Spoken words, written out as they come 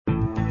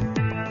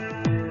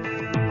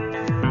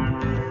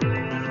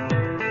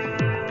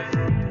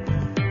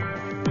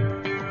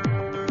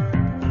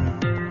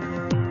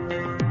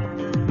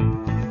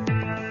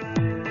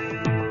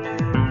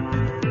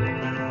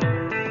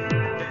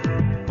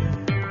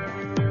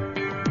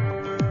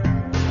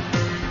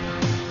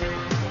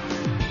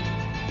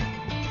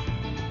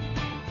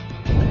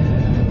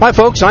Hi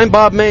folks, I'm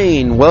Bob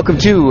Main. Welcome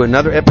to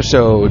another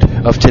episode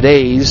of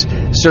today's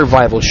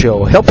Survival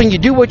Show, helping you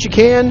do what you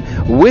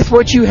can with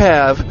what you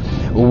have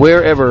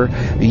wherever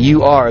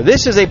you are.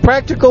 This is a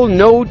practical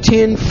no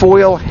tin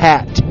foil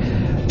hat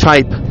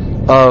type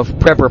of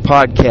prepper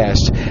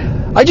podcast.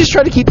 I just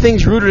try to keep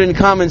things rooted in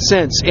common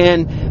sense,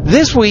 and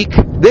this week,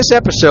 this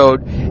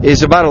episode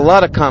is about a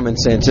lot of common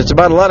sense. It's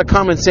about a lot of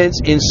common sense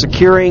in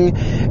securing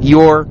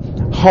your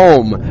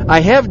home.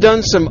 I have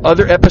done some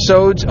other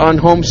episodes on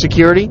home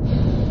security,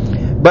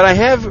 but I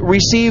have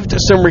received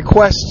some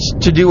requests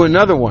to do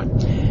another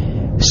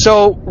one.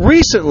 So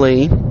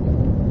recently,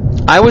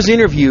 I was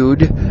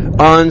interviewed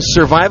on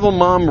Survival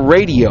Mom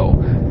Radio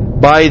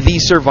by the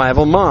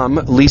Survival Mom,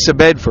 Lisa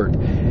Bedford.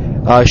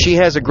 She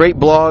has a great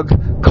blog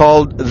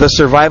called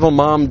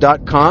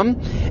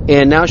thesurvivalmom.com,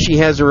 and now she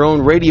has her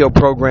own radio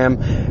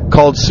program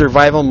called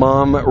Survival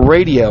Mom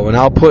Radio, and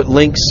I'll put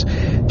links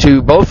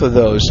to both of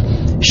those.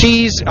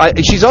 She's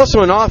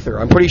also an author.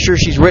 I'm pretty sure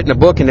she's written a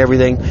book and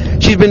everything.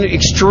 She's been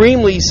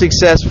extremely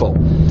successful.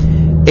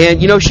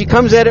 And, you know, she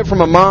comes at it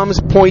from a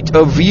mom's point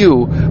of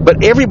view,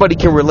 but everybody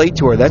can relate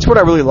to her. That's what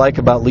I really like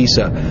about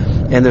Lisa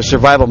and the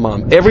Survival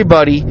Mom.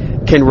 Everybody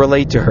can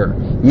relate to her.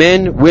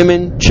 Men,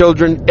 women,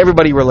 children,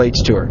 everybody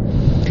relates to her.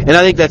 And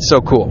I think that's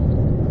so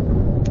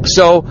cool.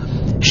 So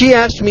she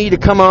asked me to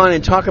come on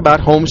and talk about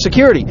home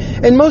security.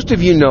 And most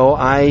of you know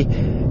I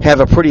have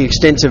a pretty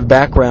extensive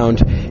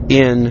background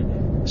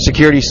in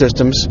security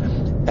systems.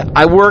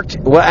 I worked,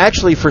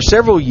 for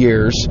several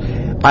years,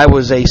 I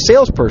was a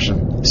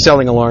salesperson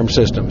selling alarm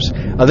systems.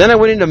 Then I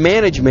went into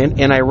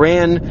management and I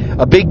ran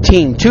a big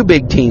team, two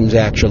big teams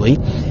actually,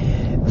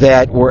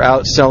 that were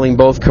out selling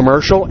both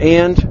commercial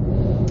and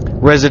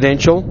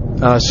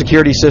residential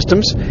security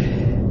systems.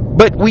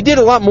 But we did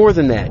a lot more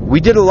than that.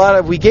 We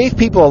gave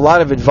people a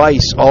lot of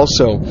advice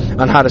also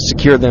on how to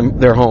secure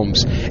their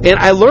homes. And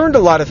I learned a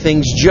lot of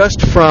things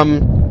just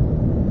from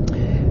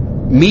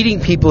meeting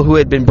people who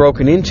had been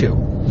broken into,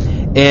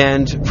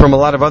 and from a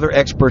lot of other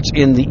experts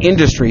in the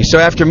industry. So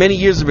after many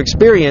years of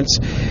experience,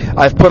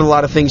 I've put a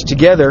lot of things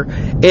together,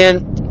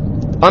 and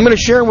I'm going to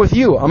share them with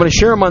you. I'm going to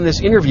share them on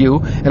this interview,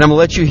 and I'm going to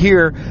let you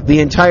hear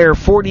the entire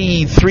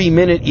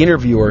 43-minute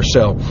interview or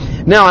so.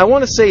 Now, I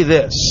want to say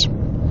this.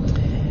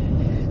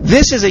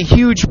 This is a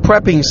huge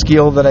prepping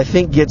skill that I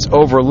think gets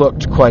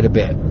overlooked quite a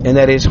bit, and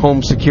that is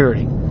home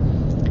security.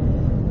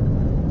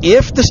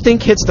 If the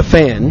stink hits the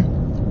fan,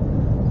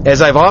 as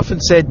I've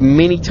often said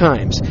many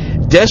times,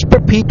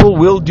 desperate people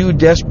will do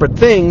desperate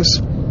things,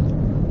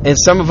 and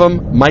some of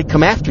them might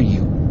come after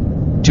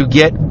you to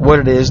get what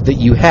it is that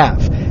you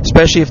have,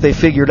 especially if they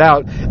figured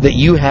out that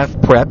you have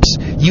preps,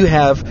 you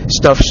have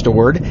stuff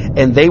stored,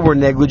 and they were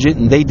negligent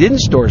and they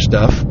didn't store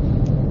stuff,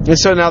 and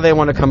so now they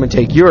want to come and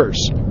take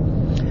yours.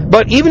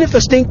 But even if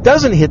the stink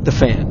doesn't hit the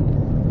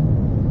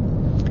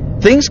fan,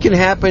 things can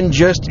happen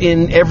just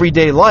in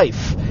everyday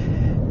life.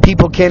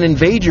 People can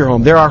invade your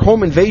home. There are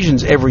home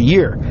invasions every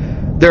year.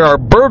 There are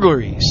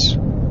burglaries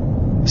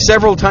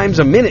several times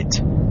a minute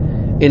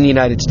in the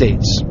United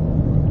States.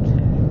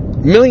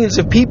 Millions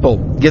of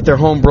people get their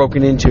home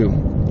broken into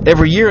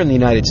every year in the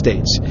United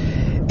States.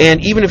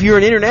 And even if you're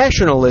an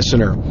international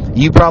listener,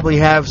 you probably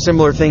have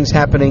similar things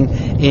happening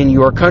in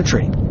your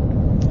country.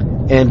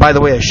 And by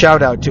the way, a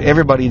shout out to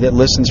everybody that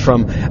listens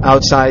from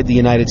outside the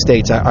United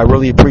States. I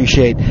really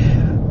appreciate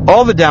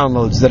all the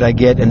downloads that I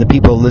get and the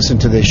people who listen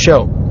to this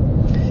show.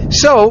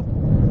 So,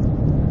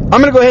 I'm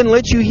going to go ahead and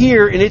let you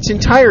hear in its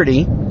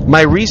entirety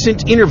my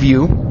recent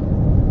interview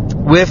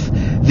with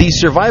the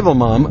Survival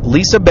Mom,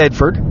 Lisa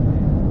Bedford,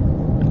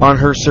 on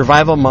her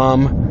Survival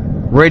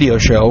Mom radio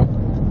show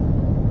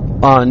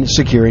on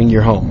securing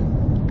your home.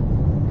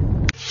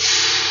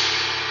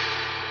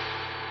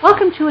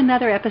 Welcome to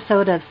another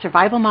episode of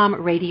Survival Mom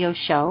Radio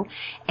Show,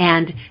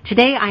 and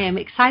today I am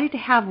excited to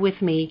have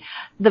with me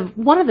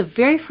one of the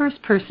very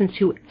first persons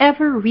who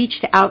ever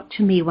reached out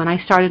to me when I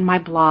started my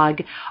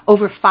blog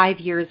over 5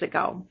 years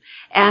ago.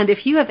 And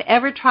if you have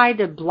ever tried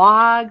to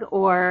blog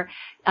or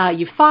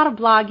you've thought of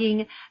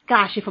blogging,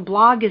 gosh, if a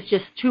blog is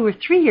just 2 or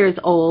 3 years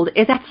old,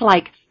 that's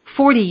like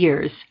 40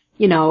 years.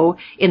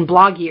 In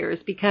blog years,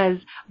 because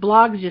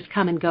blogs just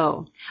come and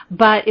go.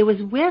 But it was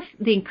with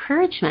the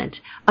encouragement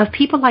of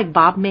people like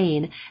Bob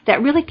Main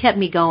that really kept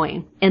me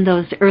going in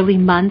those early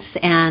months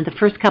and the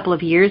first couple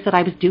of years that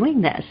I was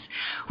doing this.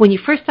 When you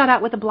first start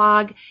out with a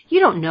blog, you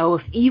don't know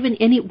if even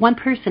any one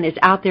person is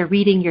out there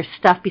reading your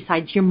stuff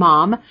besides your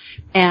mom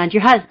and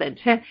your husband.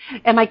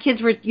 And my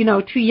kids were,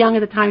 too young at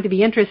the time to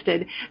be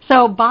interested.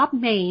 So Bob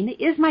Main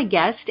is my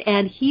guest,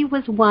 and he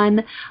was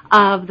one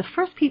of the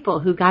first people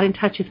who got in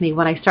touch with me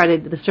when I started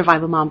the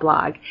Survival Mom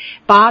blog.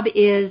 Bob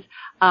is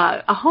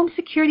a home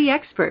security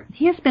expert.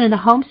 He has been in the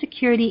home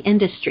security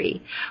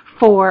industry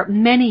for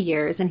many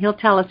years, and he'll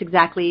tell us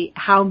exactly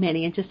how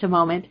many in just a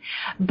moment.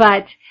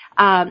 But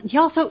he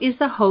also is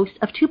the host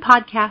of 2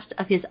 podcasts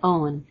of his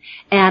own,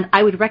 and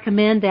I would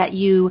recommend that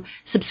you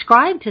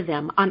subscribe to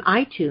them on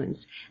iTunes.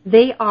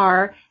 They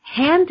are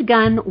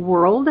Handgun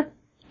World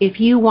if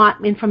you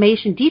want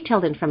information,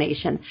 detailed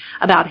information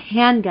about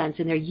handguns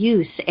and their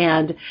use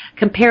and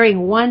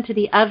comparing one to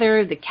the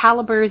other, the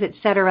calibers,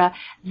 etc.,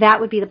 that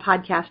would be the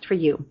podcast for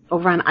you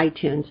over on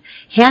iTunes.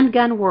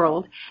 Handgun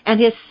World. And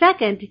his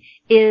second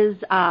is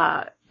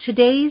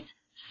Today's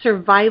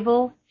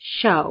Survival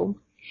Show.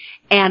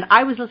 And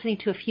I was listening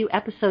to a few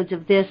episodes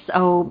of this,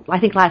 I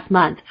think last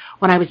month,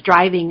 when I was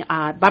driving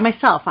by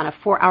myself on a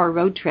 4-hour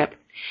road trip.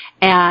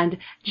 And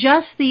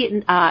just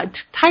the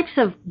types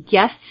of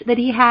guests that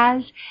he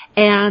has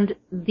and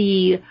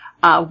the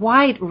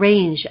wide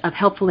range of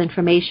helpful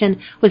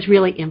information was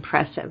really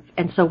impressive.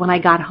 And so when I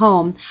got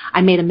home,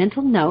 I made a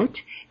mental note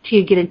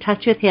to get in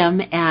touch with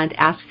him and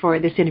ask for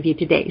this interview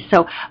today.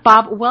 So,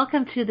 Bob,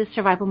 welcome to the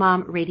Survival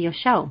Mom Radio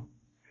Show.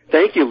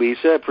 Thank you,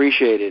 Lisa.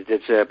 Appreciate it.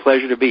 It's a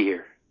pleasure to be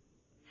here.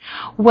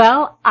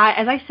 Well,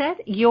 as I said,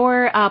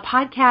 your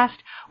podcast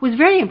was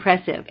very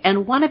impressive,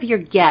 and one of your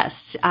guests,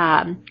 he's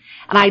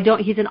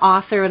an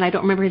author, and I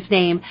don't remember his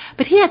name,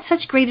 but he had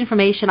such great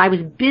information. I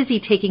was busy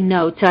taking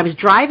notes, and I was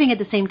driving at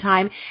the same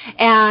time,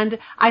 and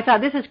I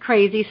thought, this is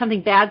crazy,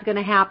 something bad's going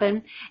to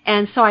happen,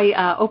 and so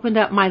I opened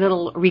up my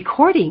little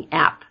recording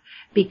app,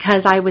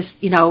 because I was,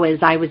 as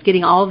I was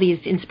getting all these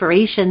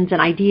inspirations and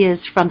ideas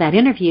from that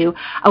interview,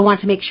 I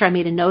wanted to make sure I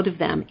made a note of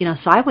them,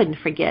 so I wouldn't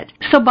forget.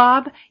 So,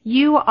 Bob,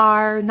 you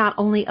are not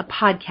only a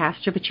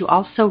podcaster, but you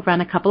also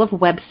run a couple of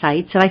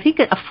websites, and I think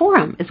a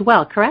forum as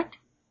well, correct?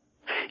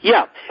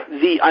 Yeah,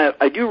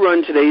 I do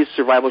run Today's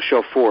Survival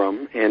Show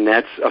forum, and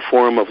that's a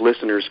forum of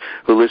listeners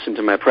who listen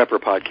to my Prepper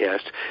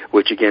podcast,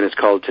 which again is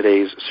called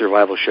Today's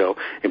Survival Show,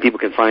 and people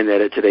can find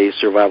that at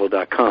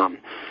todayssurvival.com.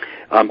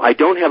 I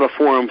don't have a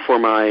forum for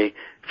my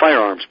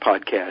firearms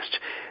podcast.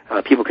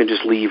 People can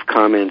just leave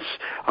comments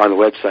on the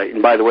website.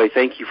 And by the way,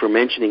 thank you for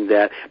mentioning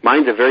that.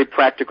 Mine's a very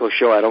practical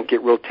show. I don't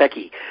get real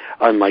techie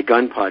on my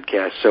gun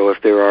podcast. So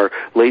if there are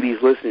ladies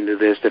listening to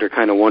this that are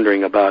kind of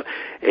wondering about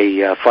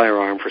a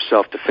firearm for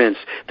self-defense,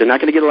 they're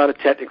not going to get a lot of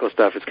technical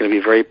stuff. It's going to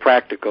be very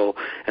practical,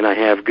 and I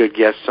have good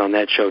guests on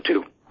that show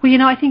too. Well,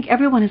 I think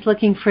everyone is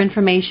looking for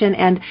information,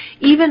 and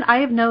even I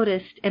have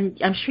noticed, and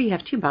I'm sure you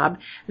have too, Bob,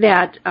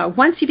 that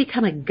once you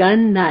become a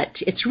gun nut,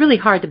 it's really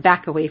hard to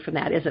back away from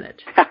that, isn't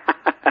it?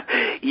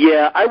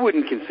 Yeah, I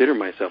wouldn't consider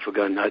myself a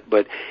gun nut,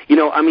 but,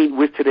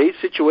 with today's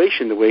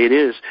situation, the way it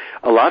is,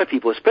 a lot of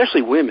people,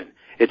 especially women,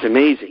 it's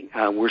amazing.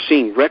 We're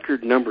seeing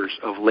record numbers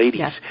of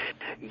ladies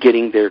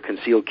getting their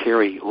concealed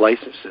carry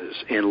licenses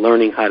and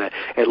learning how to,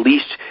 at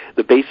least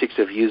the basics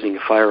of using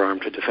a firearm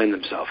to defend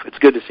themselves. It's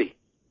good to see.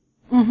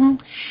 Mm-hmm.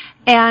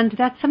 And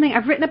that's something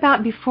I've written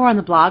about before on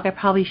the blog. I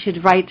probably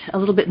should write a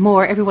little bit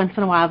more every once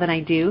in a while than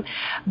I do.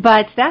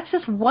 But that's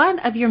just one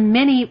of your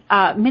many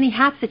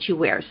hats that you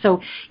wear.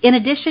 So in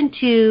addition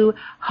to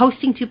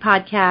hosting 2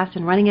 podcasts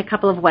and running a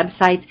couple of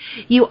websites,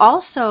 you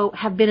also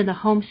have been in the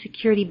home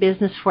security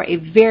business for a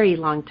very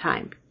long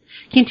time.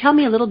 Can you tell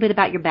me a little bit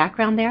about your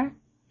background there?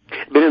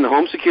 Been in the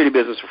home security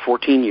business for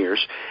 14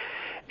 years,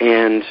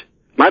 and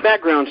my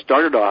background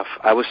started off,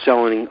 I was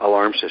selling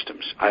alarm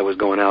systems. I was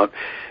going out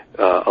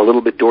a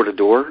little bit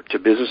door-to-door to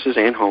businesses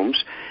and homes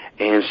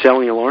and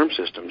selling alarm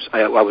systems.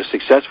 I was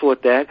successful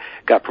at that,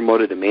 got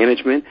promoted to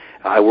management.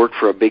 I worked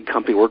for a big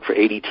company, worked for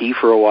ADT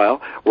for a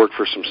while, worked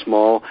for some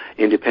small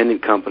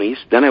independent companies.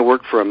 Then I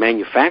worked for a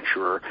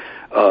manufacturer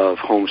of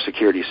home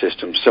security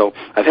systems. So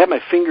I've had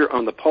my finger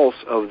on the pulse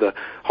of the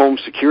home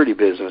security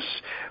business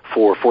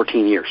for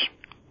 14 years.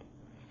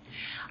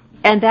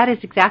 And that is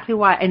exactly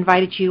why I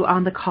invited you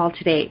on the call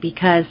today,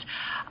 because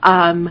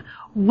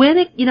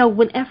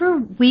whenever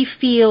we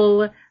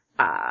feel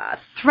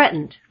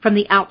threatened from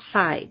the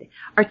outside,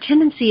 our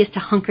tendency is to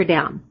hunker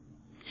down.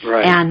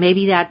 Right. And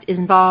maybe that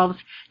involves,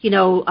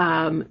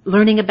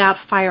 learning about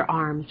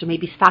firearms, or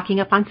maybe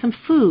stocking up on some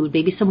food,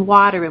 maybe some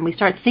water, and we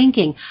start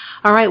thinking,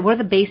 all right, what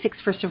are the basics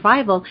for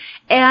survival?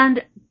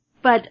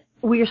 But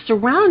we are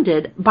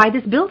surrounded by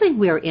this building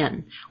we're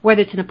in,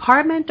 whether it's an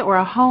apartment or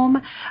a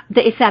home.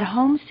 It's that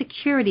home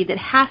security that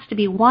has to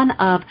be one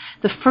of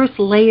the first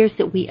layers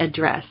that we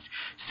address.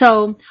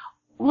 So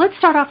let's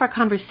start off our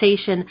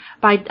conversation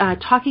by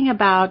talking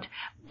about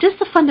just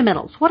the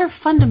fundamentals. What are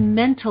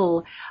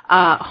fundamental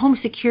home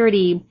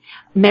security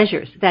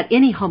measures that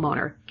any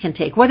homeowner can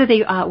take, whether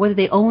they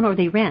own or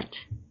they rent?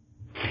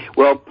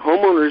 Well,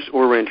 homeowners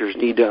or renters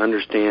need to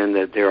understand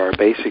that there are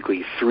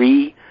basically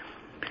three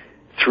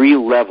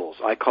levels.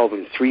 I call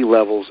them 3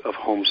 levels of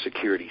home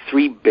security,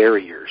 3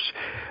 barriers,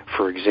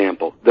 for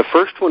example. The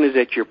first one is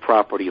at your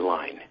property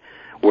line,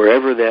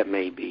 wherever that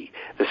may be.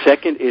 The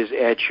second is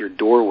at your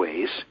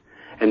doorways,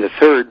 and the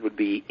third would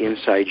be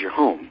inside your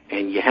home.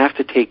 And you have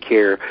to take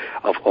care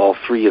of all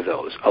 3 of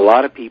those. A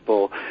lot of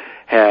people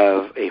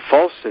have a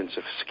false sense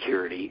of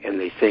security, and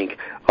they think,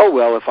 oh,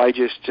 well, if I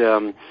just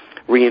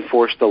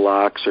reinforce the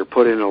locks or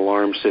put in an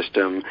alarm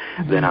system,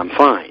 then I'm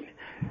fine.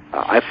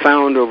 I've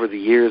found over the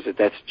years that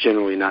that's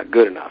generally not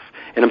good enough.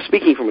 And I'm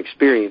speaking from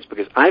experience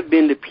because I've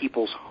been to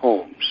people's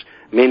homes,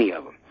 many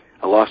of them.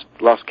 I lost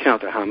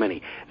count of how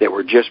many that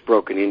were just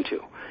broken into.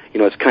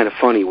 it's kind of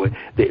funny.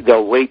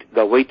 They'll wait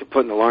to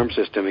put an alarm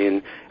system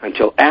in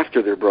until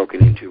after they're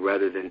broken into,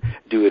 rather than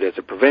do it as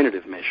a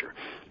preventative measure.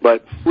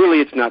 But really,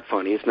 it's not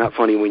funny. It's not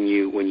funny when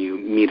you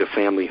meet a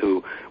family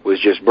who was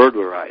just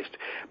burglarized.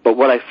 But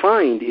what I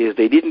find is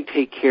they didn't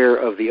take care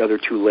of the other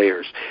two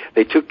layers.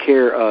 They took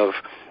care of,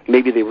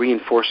 maybe they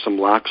reinforced some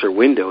locks or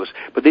windows,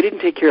 but they didn't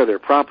take care of their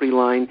property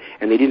line,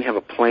 and they didn't have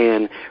a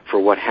plan for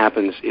what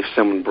happens if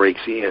someone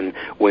breaks in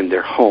when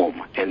they're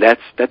home. And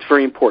that's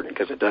very important,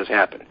 because it does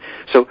happen.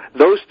 So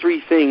those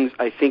three things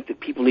I think that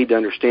people need to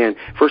understand.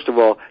 First of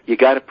all, you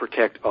got to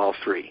protect all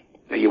three.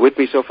 Are you with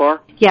me so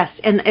far? Yes,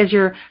 and as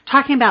you're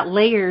talking about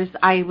layers,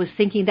 I was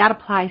thinking that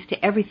applies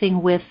to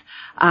everything with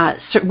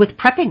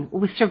prepping,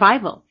 with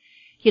survival.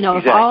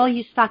 Exactly. If all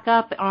you stock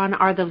up on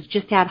are those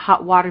just add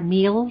hot water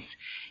meals,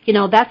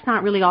 that's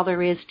not really all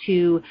there is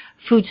to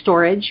food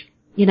storage,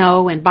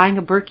 and buying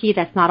a Berkey,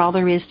 that's not all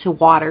there is to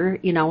water,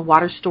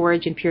 water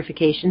storage and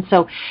purification.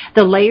 So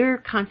the layer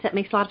concept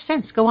makes a lot of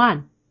sense. Go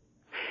on.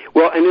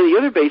 Well, and then the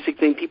other basic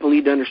thing people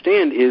need to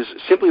understand is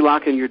simply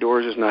locking your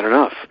doors is not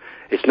enough.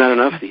 It's not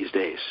enough these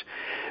days.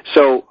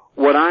 So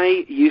what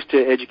I used to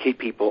educate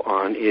people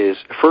on is,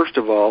 first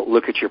of all,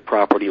 look at your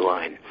property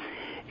line.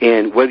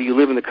 And whether you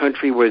live in the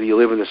country, whether you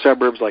live in the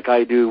suburbs like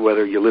I do,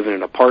 whether you live in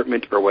an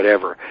apartment or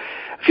whatever.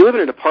 If you live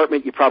in an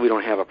apartment, you probably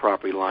don't have a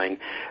property line,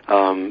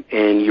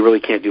 and you really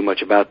can't do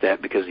much about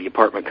that because the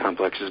apartment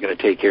complex is going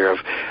to take care of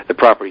the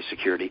property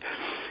security.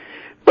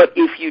 But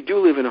if you do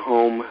live in a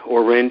home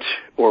or rent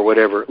or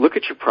whatever, look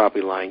at your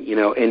property line,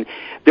 and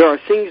there are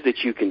things that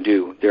you can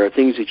do. There are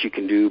things that you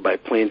can do by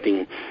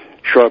planting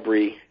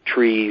shrubbery,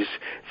 trees,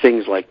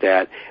 things like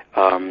that.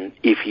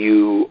 If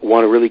you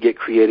want to really get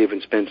creative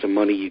and spend some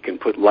money, you can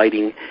put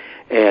lighting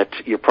at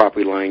your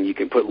property line. You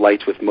can put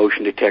lights with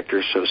motion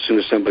detectors, so as soon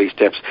as somebody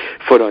steps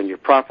foot on your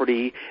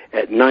property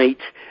at night,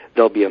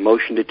 there'll be a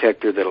motion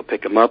detector that'll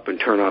pick them up and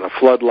turn on a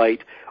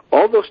floodlight.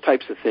 All those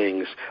types of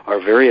things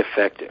are very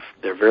effective.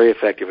 They're very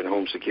effective in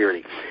home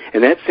security.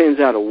 And that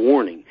sends out a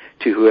warning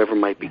to whoever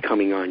might be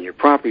coming on your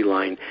property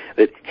line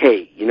that,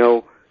 hey,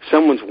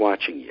 someone's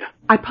watching you.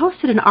 I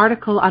posted an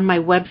article on my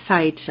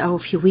website a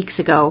few weeks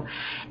ago,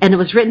 and it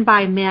was written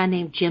by a man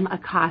named Jim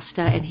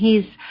Acosta, and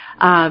he's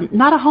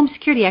not a home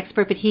security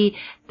expert, but he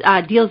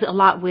deals a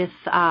lot with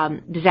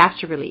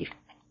disaster relief.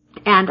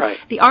 And right.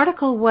 The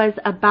article was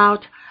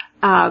about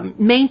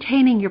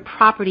maintaining your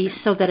property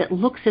so that it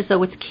looks as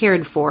though it's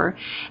cared for.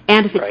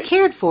 And if it's right.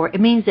 cared for,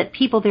 it means that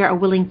people there are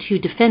willing to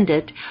defend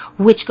it,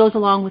 which goes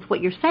along with what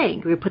you're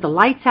saying. You put the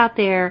lights out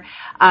there.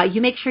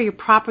 You make sure your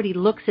property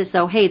looks as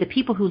though, hey, the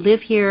people who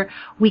live here,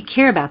 we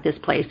care about this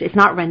place. It's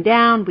not run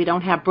down. We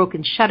don't have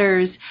broken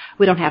shutters.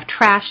 We don't have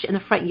trash in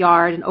the front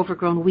yard and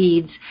overgrown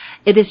weeds.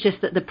 It is just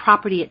the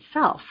property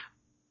itself.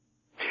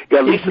 Yeah,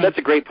 Lisa, that's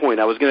a great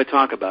point. I was going to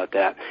talk about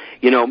that.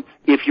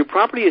 If your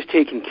property is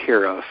taken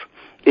care of,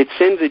 it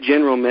sends a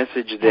general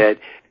message that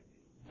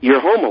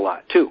you're home a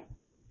lot, too.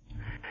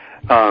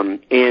 And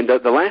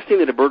the last thing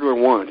that a burglar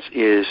wants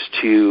is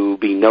to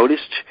be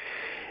noticed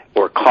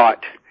or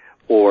caught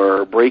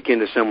or break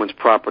into someone's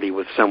property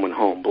with someone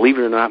home. Believe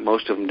it or not,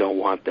 most of them don't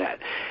want that.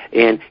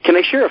 And can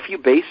I share a few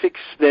basics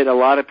that a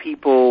lot of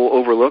people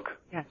overlook?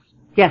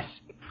 Yes.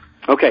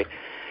 Okay.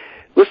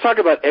 Let's talk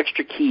about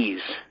extra keys.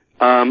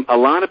 A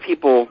lot of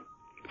people...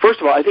 First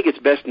of all, I think it's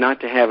best not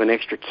to have an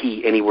extra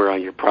key anywhere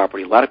on your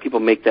property. A lot of people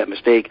make that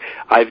mistake.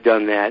 I've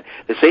done that.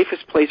 The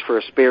safest place for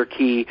a spare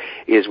key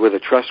is with a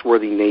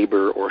trustworthy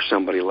neighbor or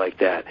somebody like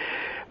that.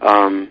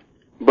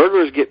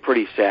 Burglars get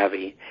pretty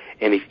savvy,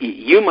 and if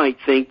you might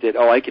think that,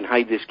 I can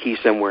hide this key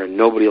somewhere and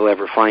nobody will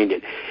ever find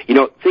it.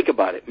 Think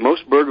about it.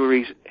 Most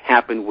burglaries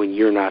happen when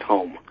you're not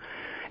home,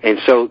 and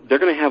so they're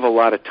going to have a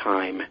lot of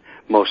time,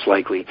 most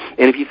likely.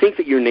 And if you think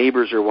that your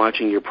neighbors are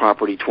watching your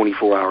property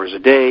 24 hours a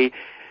day,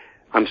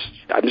 I'm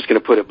just going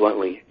to put it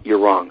bluntly, you're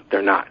wrong.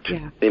 They're not.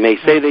 Yeah. They may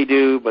say they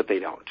do, but they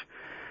don't.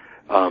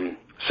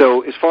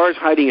 So as far as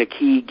hiding a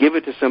key, give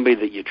it to somebody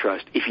that you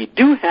trust. If you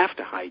do have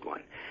to hide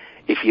one,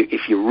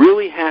 if you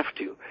really have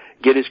to,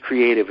 get as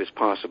creative as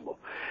possible.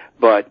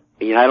 But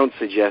I don't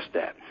suggest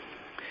that.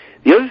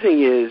 The other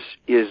thing is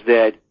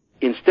that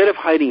instead of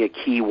hiding a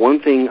key, one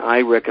thing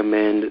I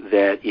recommend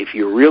that if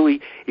you're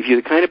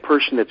the kind of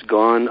person that's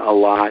gone a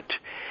lot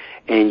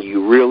and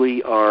you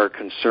really are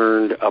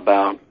concerned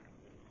about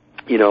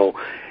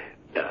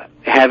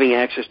having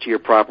access to your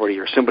property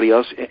or somebody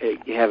else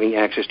having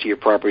access to your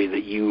property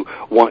that you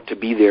want to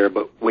be there,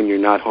 but when you're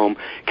not home,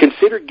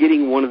 consider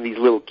getting one of these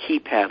little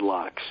keypad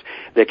locks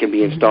that can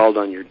be installed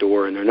on your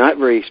door, and they're not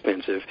very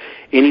expensive.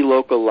 Any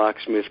local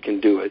locksmith can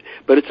do it,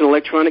 but it's an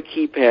electronic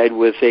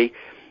keypad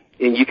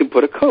and you can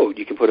put a code.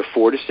 You can put a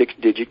 4 to 6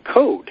 digit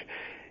code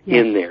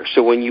in there.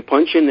 So when you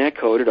punch in that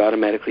code, it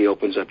automatically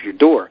opens up your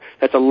door.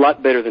 That's a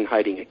lot better than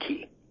hiding a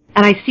key.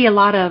 And I see a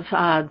lot of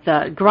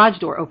the garage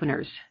door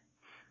openers.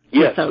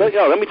 Yes. Let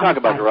me talk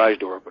about garage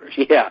door openers.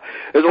 Yeah.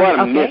 There's a lot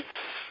of myths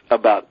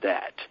about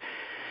that.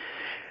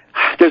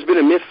 There's been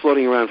a myth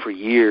floating around for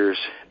years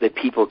that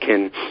people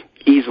can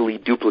easily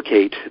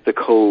duplicate the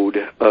code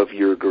of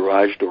your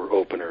garage door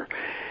opener.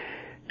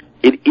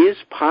 It is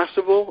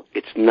possible.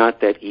 It's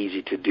not that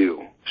easy to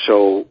do.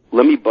 So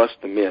let me bust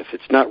the myth.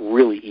 It's not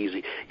really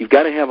easy. You've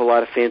got to have a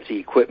lot of fancy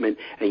equipment,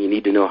 and you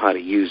need to know how to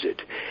use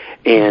it.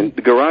 And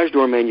the garage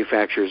door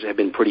manufacturers have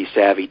been pretty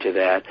savvy to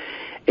that.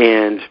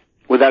 And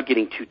without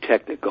getting too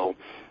technical,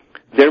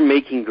 they're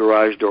making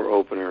garage door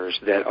openers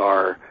that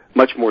are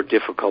much more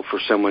difficult for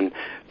someone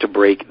to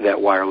break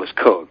that wireless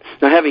code.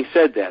 Now, having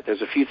said that,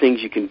 there's a few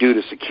things you can do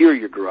to secure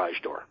your garage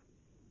door.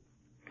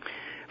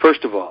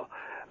 First of all,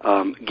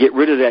 get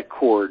rid of that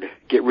cord.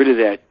 Get rid of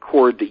that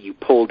cord that you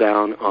pull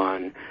down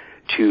on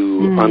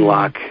to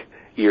unlock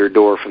your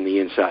door from the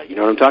inside. You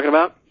know what I'm talking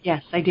about?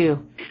 Yes, I do.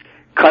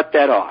 Cut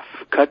that off.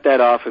 Cut that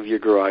off of your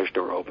garage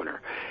door opener.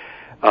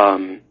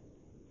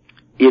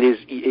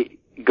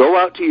 Go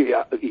out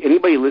to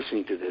anybody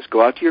listening to this,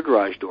 go out to your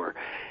garage door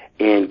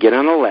and get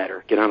on a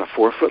ladder, get on a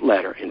 4-foot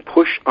ladder, and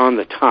push on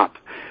the top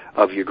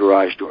of your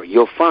garage door.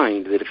 You'll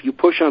find that if you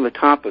push on the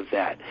top of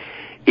that,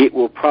 it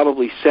will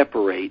probably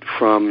separate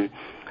from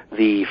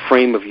the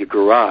frame of your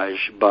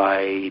garage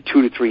by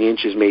 2 to 3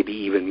 inches, maybe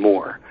even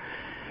more.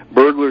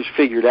 Burglars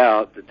figured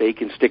out that they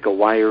can stick a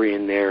wire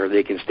in there,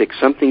 they can stick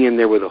something in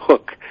there with a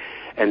hook,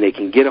 and they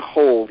can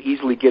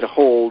easily get a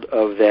hold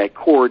of that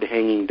cord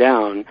hanging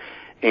down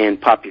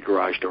and pop your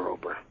garage door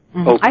open.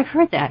 I've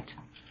heard that.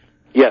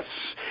 Yes.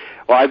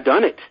 Well, I've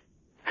done it.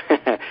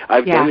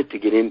 I've done it to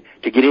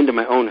get into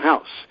my own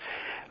house.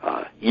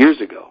 Years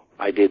ago,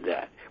 I did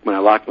that when I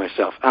locked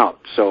myself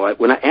out. So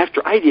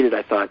after I did it,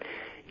 I thought,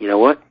 you know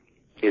what?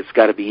 It's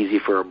got to be easy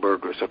for a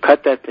burglar. So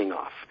cut that thing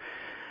off.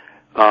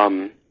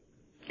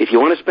 If you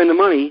want to spend the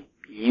money,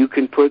 you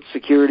can put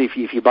security.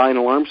 If you buy an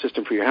alarm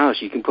system for your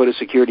house, you can put a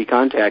security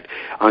contact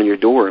on your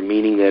door,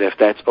 meaning that if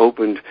that's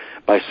opened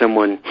by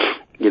someone,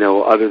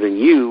 other than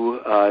you,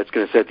 it's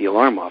going to set the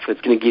alarm off.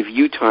 It's going to give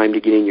you time to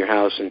get in your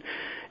house and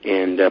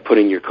put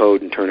in your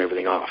code and turn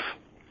everything off.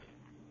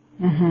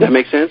 Does that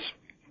make sense?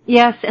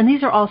 Yes, and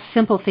these are all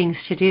simple things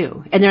to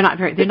do, and they're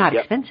not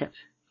expensive.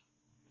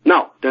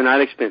 No, they're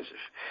not expensive.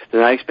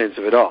 They're not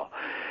expensive at all.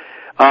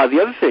 The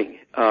other thing,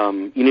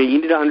 you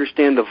need to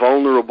understand the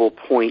vulnerable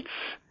points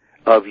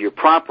of your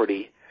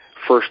property.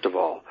 First of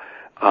all,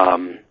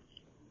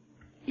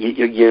 do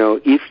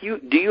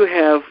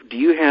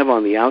you have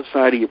on the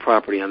outside of your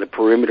property, on the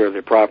perimeter of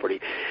the property,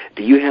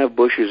 do you have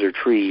bushes or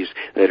trees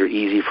that are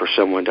easy for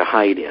someone to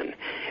hide in?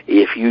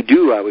 If you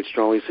do, I would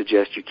strongly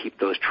suggest you keep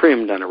those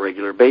trimmed on a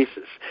regular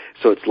basis,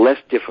 so it's less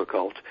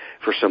difficult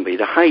for somebody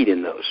to hide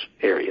in those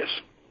areas.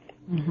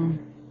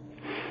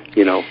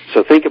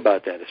 So think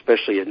about that,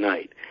 especially at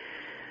night.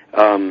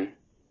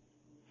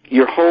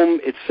 Your home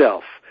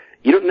itself,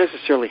 you don't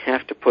necessarily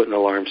have to put an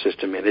alarm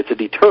system in. It's a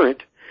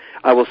deterrent.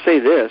 I will say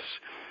this.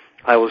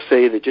 I will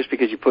say that just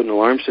because you put an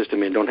alarm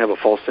system in, don't have a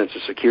false sense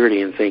of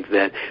security and think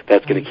that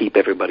that's going to keep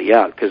everybody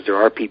out, because there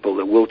are people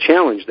that will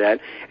challenge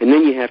that, and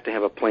then you have to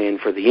have a plan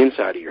for the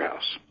inside of your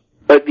house.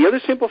 But the other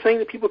simple thing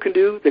that people can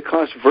do that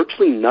costs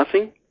virtually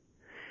nothing,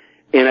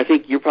 and I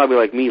think you're probably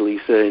like me,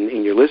 Lisa,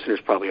 and your listeners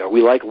probably are,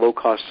 we like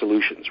low-cost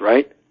solutions,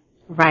 right?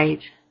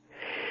 Right.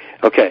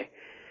 Okay.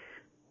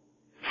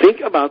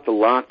 Think about the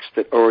locks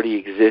that already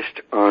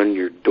exist on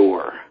your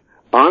door.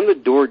 On the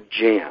door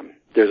jamb,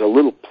 there's a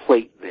little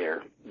plate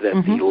there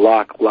that the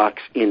lock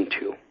locks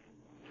into.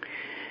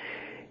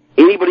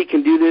 Anybody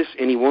can do this.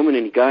 Any woman,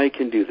 any guy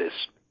can do this.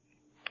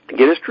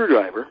 Get a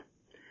screwdriver,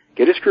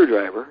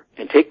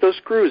 and take those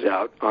screws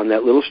out on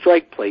that little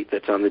strike plate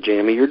that's on the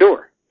jamb of your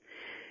door.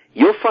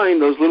 You'll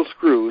find those little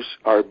screws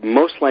are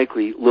most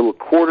likely little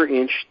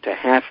 1/4-inch to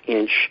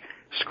 1/2-inch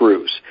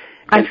screws.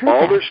 I've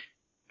heard that.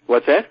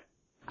 What's that?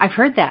 I've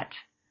heard that.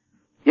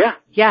 Yeah.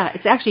 Yeah,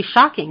 it's actually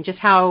shocking just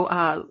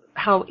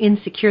how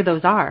insecure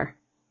those are.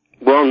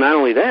 Well, not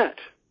only that,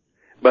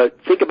 but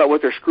think about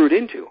what they're screwed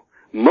into.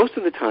 Most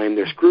of the time,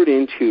 they're screwed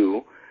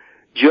into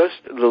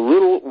just the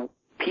little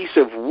piece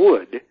of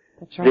wood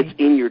that's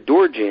in your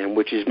door jamb,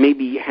 which is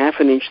maybe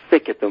 1/2 inch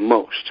thick at the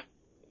most.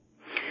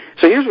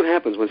 So here's what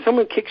happens. When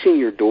someone kicks in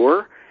your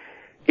door,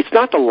 it's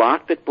not the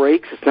lock that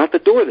breaks, it's not the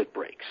door that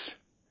breaks.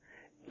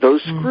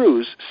 Those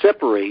screws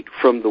separate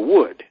from the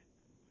wood.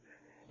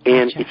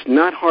 And it's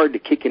not hard to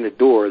kick in a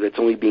door that's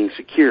only being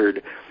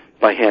secured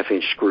by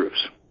 1/2-inch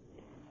screws.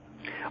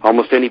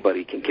 Almost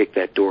anybody can kick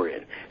that door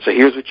in. So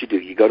here's what you do.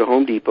 You go to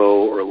Home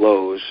Depot or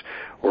Lowe's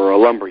or a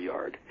lumber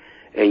yard,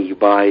 and you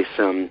buy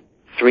some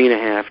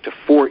 3.5 to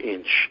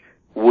 4-inch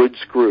wood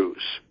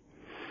screws.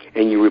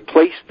 And you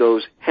replace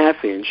those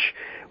 1/2-inch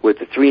with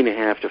the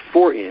 3.5 to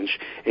 4-inch,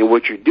 and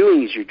what you're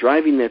doing is you're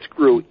driving that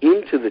screw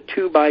into the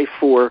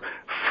 2x4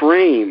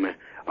 frame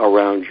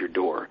around your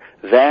door.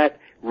 That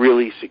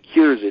really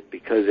secures it,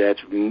 because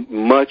that's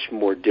much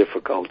more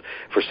difficult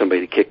for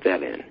somebody to kick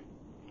that in.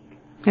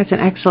 That's an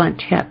excellent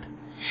tip.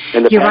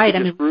 And the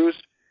package of screws,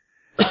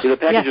 the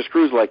package of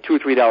screws are like $2 or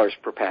 $3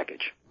 per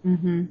package.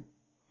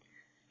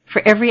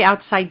 For every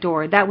outside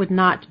door, that would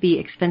not be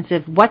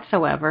expensive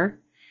whatsoever.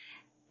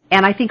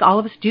 And I think all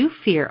of us do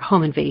fear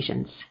home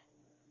invasions.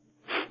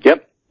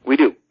 Yep, we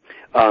do.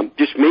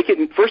 Just make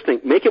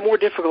it more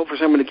difficult for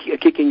someone to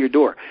kick in your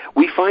door.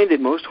 We find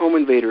that most home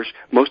invaders,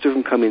 most of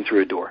them come in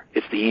through a door.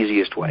 It's the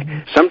easiest way.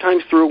 Mm-hmm.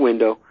 Sometimes through a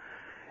window.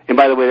 And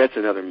by the way, that's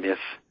another myth.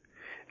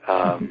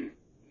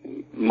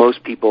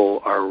 Most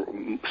people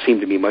seem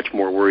to be much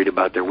more worried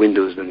about their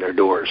windows than their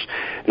doors.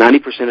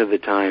 90% of the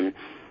time,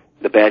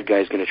 the bad guy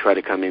is going to try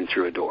to come in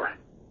through a door.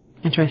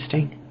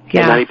 Interesting.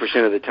 Yeah. And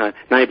 90% of the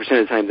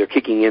time, they're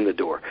kicking in the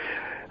door.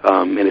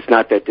 And it's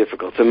not that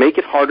difficult. So make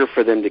it harder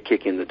for them to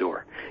kick in the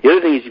door. The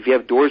other thing is if you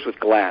have doors with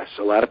glass,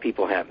 a lot of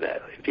people have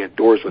that. If you have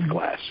doors with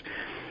glass,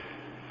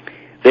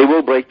 they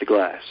will break the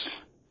glass.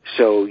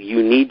 So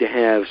you need to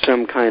have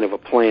some kind of a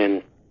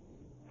plan.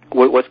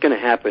 What's going to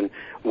happen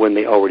when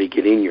they already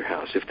get in your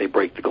house if they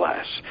break the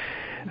glass?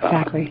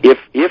 Exactly.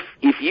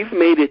 If you've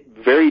made it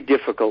very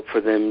difficult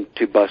for them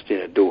to bust in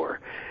a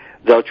door,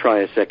 they'll try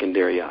a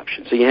secondary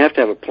option. So you have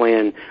to have a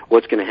plan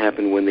what's going to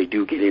happen when they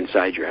do get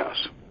inside your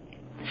house.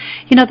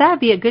 You know, that would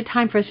be a good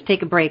time for us to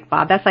take a break,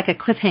 Bob. That's like a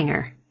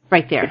cliffhanger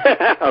right there.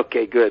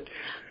 Okay, good.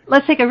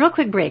 Let's take a real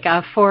quick break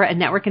for a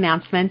network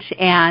announcement.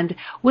 And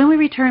when we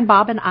return,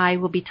 Bob and I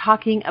will be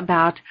talking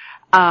about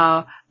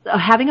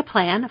having a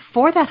plan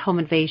for that home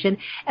invasion.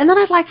 And then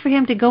I'd like for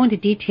him to go into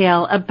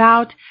detail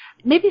about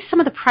maybe some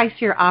of the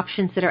pricier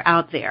options that are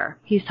out there.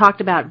 He's talked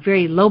about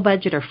very low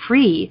budget or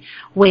free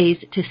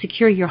ways to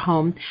secure your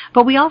home.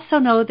 But we also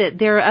know that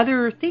there are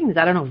other things.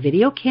 I don't know,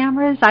 video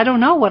cameras. I don't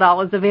know what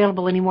all is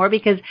available anymore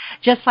because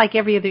just like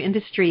every other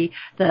industry,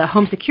 the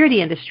home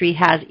security industry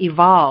has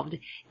evolved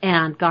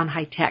and gone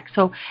high tech.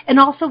 So, and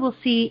also we'll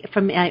hear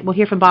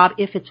from Bob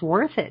if it's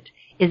worth it.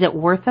 Is it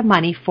worth the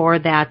money for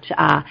that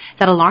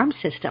alarm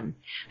system?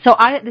 So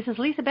this is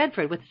Lisa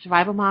Bedford with the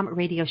Survival Mom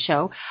Radio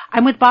Show.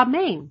 I'm with Bob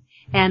Mayne,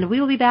 and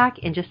we will be back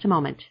in just a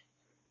moment.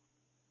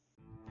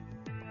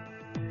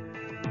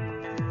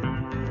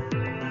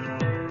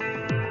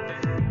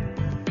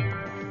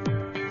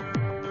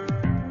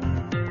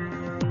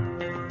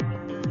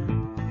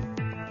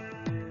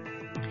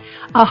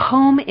 A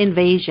home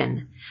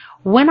invasion.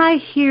 When I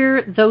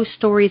hear those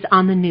stories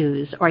on the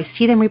news or I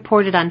see them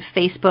reported on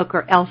Facebook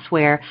or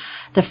elsewhere,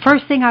 the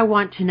first thing I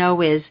want to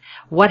know is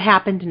what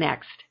happened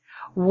next.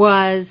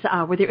 Were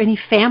there any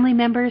family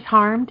members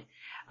harmed?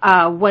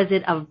 Was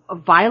it a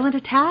violent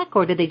attack,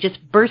 or did they just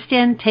burst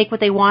in, take what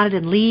they wanted,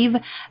 and leave?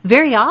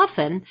 Very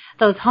often,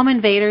 those home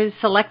invaders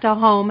select a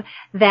home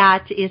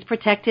that is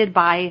protected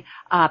by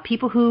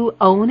people who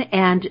own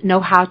and know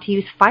how to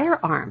use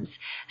firearms.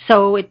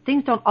 So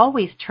things don't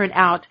always turn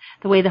out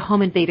the way the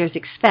home invaders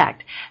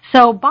expect.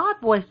 So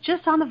Bob was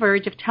just on the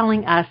verge of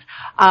telling us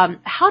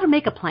how to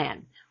make a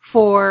plan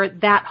for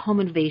that home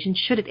invasion,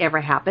 should it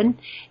ever happen.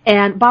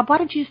 And Bob, why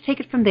don't you just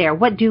take it from there?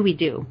 What do we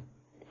do?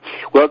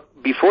 Well,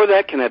 before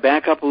that, can I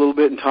back up a little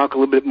bit and talk a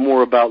little bit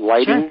more about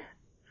lighting? Sure.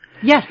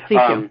 Yes, please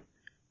do.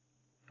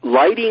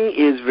 Lighting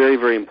is very,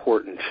 very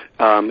important,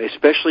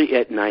 especially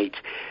at night.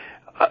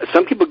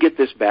 Some people get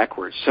this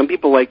backwards. Some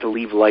people like to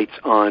leave lights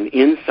on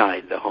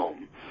inside the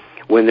home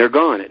when they're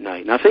gone at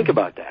night. Now, think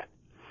about that.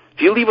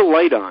 If you leave a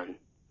light on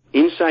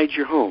inside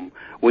your home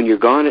when you're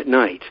gone at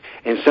night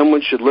and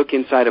someone should look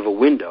inside of a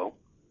window,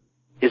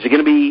 is it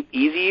going to be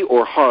easy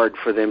or hard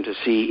for them to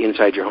see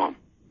inside your home?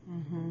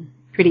 Mm-hmm.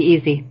 Pretty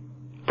easy.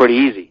 Pretty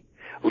easy.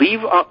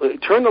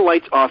 Turn the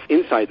lights off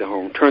inside the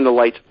home. Turn the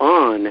lights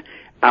on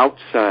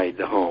outside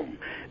the home.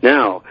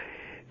 Now,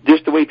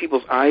 just the way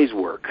people's eyes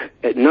work,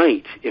 at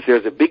night, if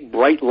there's a big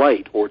bright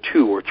light or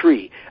two or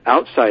three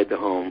outside the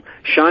home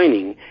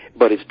shining,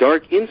 but it's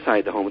dark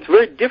inside the home, it's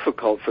very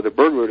difficult for the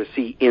burglar to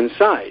see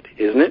inside,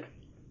 isn't it?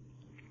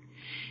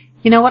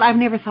 You know what? I've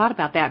never thought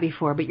about that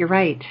before, but you're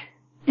right.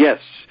 Yes.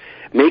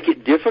 Make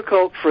it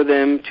difficult for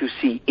them to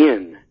see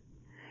in,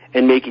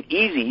 and make it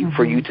easy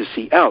for you to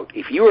see out.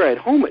 If you are at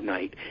home at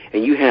night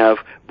and you have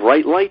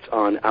bright lights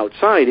on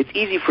outside, it's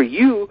easy for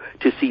you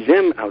to see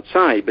them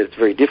outside, but it's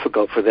very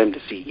difficult for them to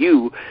see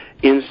you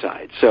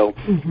inside. So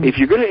if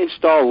you're going to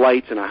install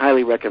lights, and I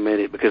highly recommend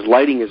it because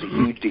lighting is a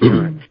huge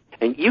deterrent,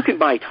 and you can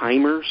buy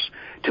timers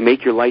to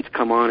make your lights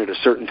come on at a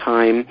certain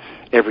time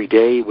every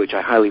day, which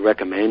I highly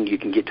recommend. You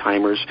can get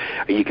timers,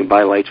 or you can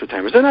buy lights with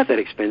timers. They're not that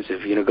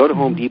expensive. You know, go to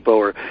Home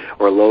Depot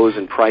or Lowe's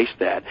and price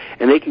that,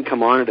 and they can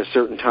come on at a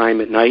certain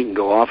time at night and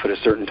go off at a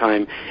certain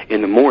time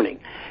in the morning.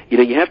 You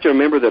know, you have to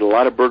remember that a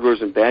lot of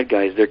burglars and bad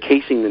guys, they're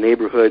casing the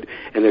neighborhood,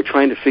 and they're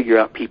trying to figure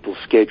out people's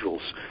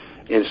schedules.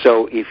 And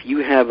so if you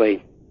have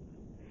a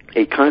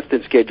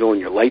constant schedule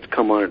and your lights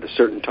come on at a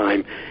certain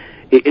time,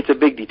 it's a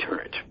big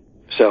deterrent.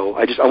 So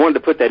I wanted to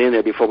put that in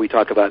there before we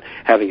talk about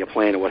having a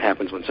plan and what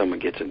happens when someone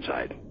gets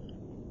inside.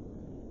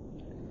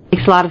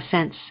 Makes a lot of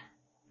sense.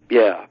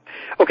 Yeah.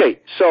 Okay,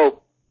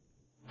 so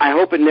I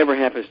hope it never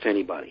happens to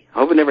anybody. I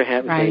hope it never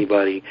happens to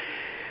anybody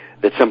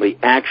that somebody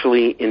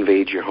actually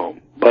invades your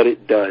home. But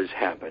it does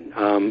happen.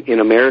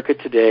 In America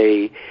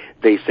today,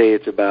 they say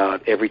it's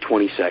about every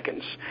 20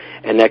 seconds.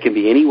 And that can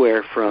be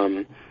anywhere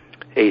from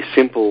a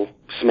simple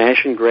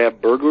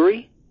smash-and-grab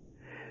burglary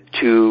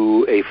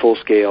to a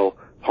full-scale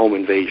home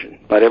invasion.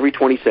 About every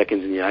 20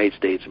 seconds in the United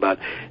States, about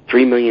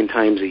 3 million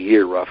times a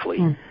year, roughly.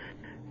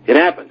 It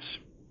happens.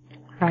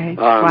 Right.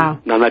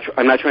 Wow. Now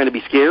I'm not trying to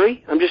be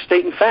scary. I'm just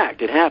stating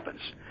fact. It happens.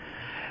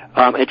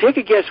 And take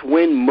a guess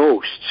when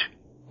most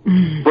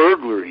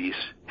burglaries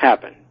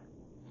happen.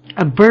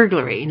 A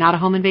burglary, not a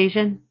home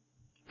invasion?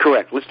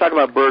 Correct. Let's talk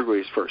about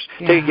burglaries first.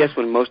 Yeah. Take a guess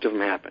when most of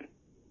them happen.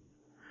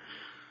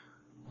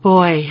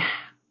 Boy,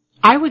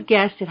 I would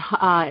guess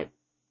that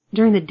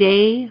during the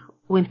day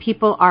when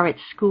people are at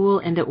school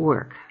and at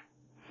work.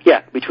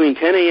 Yeah, between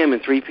 10 a.m.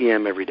 and 3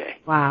 p.m. every day.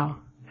 Wow.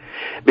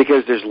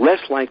 Because there's less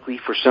likely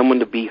for someone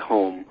to be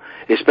home.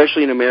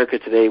 Especially in America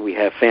today, we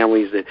have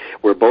families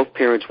where both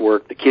parents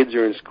work, the kids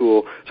are in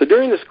school. So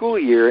during the school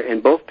year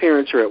and both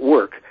parents are at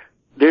work,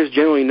 there's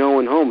generally no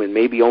one home and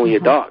maybe only a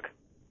dog.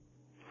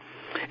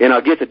 And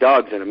I'll get to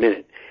dogs in a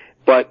minute.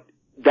 But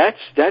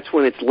that's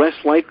when it's less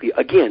likely.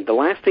 Again, the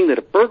last thing that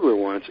a burglar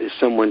wants is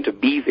someone to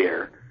be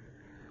there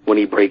when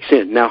he breaks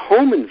in. Now,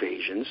 home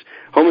invasions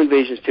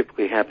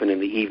typically happen in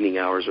the evening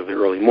hours or the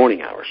early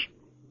morning hours.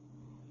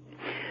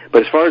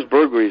 But as far as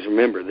burglaries,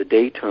 remember, the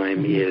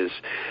daytime is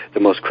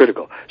the most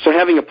critical. So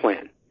having a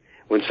plan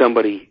when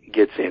somebody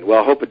gets in. Well,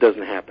 I hope it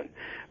doesn't happen.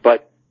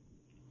 But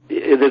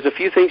there's a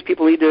few things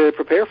people need to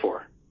prepare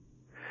for,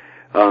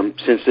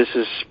 since this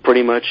is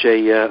pretty much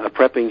a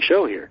prepping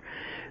show here.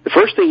 The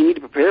first thing you need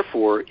to prepare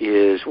for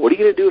is, what are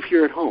you going to do if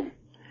you're at home?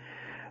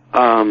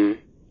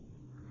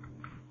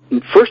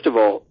 First of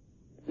all,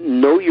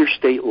 know your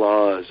state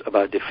laws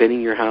about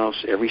defending your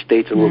house. Every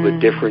state's a little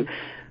bit different.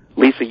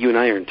 Lisa, you and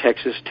I are in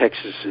Texas.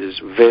 Texas is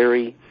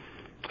very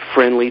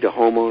friendly to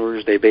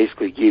homeowners. They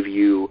basically give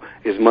you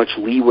as much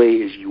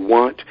leeway as you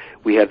want.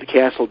 We have the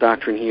castle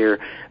doctrine here.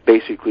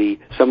 Basically,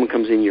 someone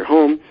comes in your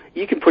home,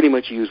 you can pretty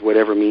much use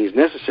whatever means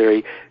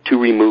necessary to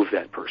remove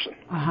that person,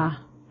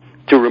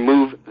 to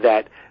remove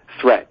that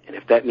threat. And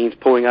if that means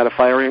pulling out a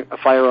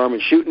firearm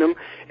and shooting them,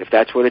 if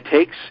that's what it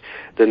takes,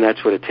 then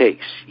that's what it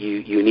takes.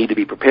 You need to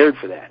be prepared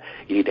for that.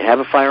 You need to have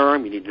a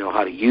firearm. You need to know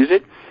how to use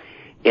it.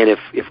 And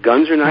if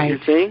guns are not your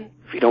thing,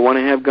 if you don't want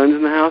to have guns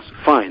in the house,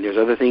 fine. There's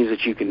other things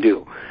that you can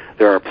do.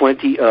 There are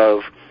plenty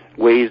of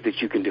ways that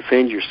you can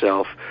defend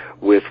yourself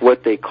with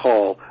what they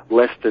call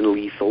less than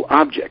lethal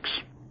objects.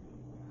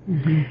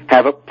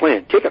 Have a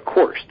plan. Take a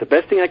course. The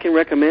best thing I can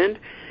recommend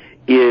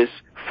is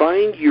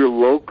find your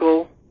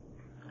local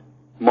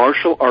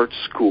martial arts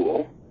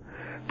school,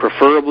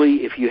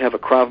 preferably if you have a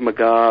Krav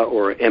Maga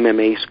or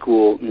MMA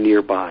school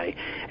nearby,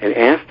 and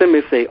ask them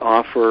if they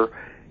offer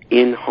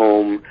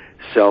in-home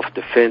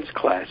self-defense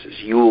classes.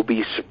 You will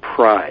be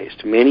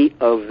surprised. Many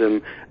of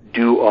them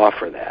do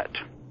offer that.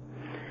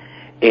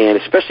 And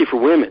especially for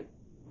women,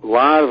 a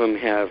lot of them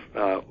have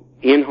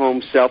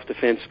in-home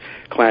self-defense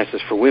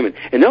classes for women.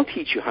 And they'll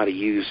teach you how to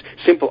use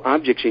simple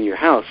objects in your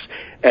house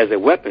as a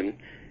weapon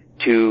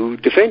to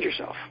defend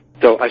yourself.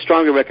 So I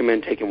strongly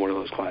recommend taking one of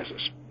those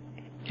classes.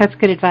 That's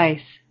good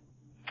advice.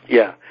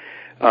 Yeah.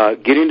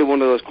 Get into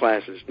one of those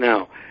classes.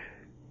 Now,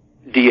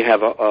 do you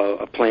have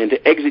a plan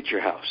to exit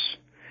your house?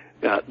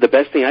 The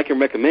best thing I can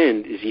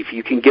recommend is if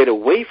you can get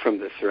away from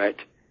the threat,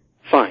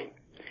 fine.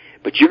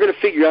 But you're going to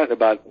figure out in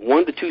about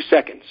 1 to 2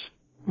 seconds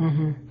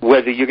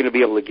whether you're going to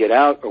be able to get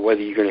out or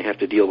whether you're going to have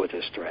to deal with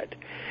this threat.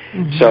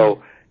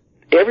 So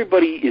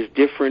everybody is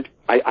different.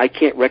 I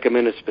can't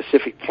recommend a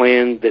specific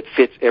plan that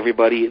fits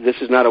everybody. This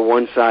is not a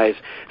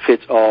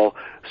one-size-fits-all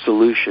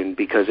solution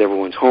because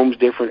everyone's home's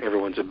different,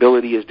 everyone's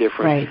ability is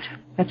different. Right.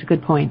 That's a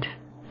good point.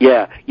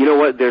 Yeah. You know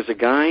what? There's a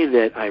guy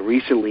that I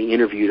recently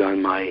interviewed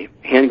on my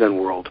Handgun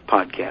World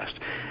podcast.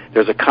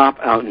 There's a cop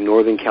out in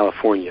Northern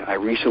California. I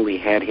recently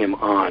had him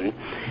on.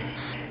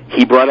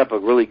 He brought up a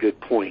really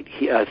good point.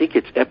 I think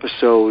it's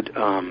episode,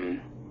 I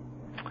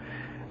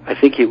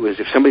think it was,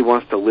 if somebody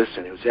wants to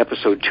listen, it was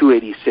episode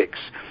 286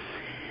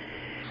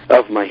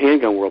 of my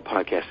Handgun World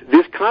podcast.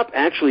 This cop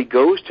actually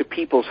goes to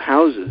people's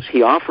houses.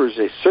 He offers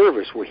a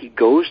service where he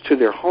goes to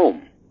their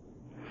home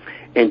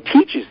and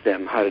teaches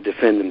them how to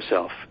defend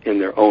themselves in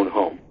their own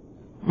home.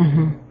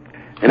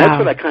 And that's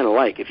what I kind of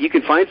like. If you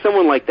can find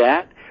someone like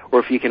that, or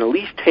if you can at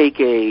least take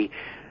a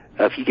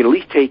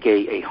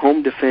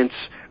home defense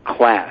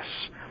class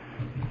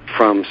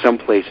from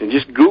someplace and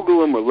just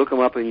Google them or look them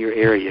up in your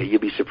area,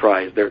 you'll be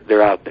surprised.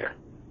 They're out there.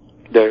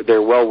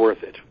 They're well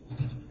worth it.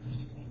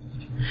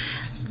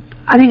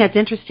 I think that's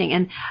interesting,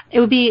 and it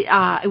would be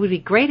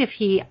great if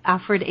he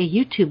offered a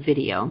YouTube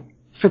video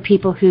for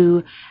people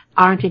who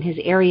aren't in his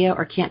area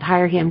or can't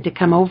hire him to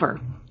come over.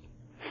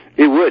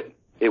 It would.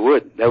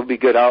 That would be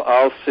good.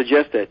 I'll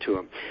suggest that to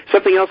him.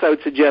 Something else I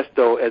would suggest,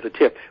 though, as a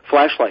tip,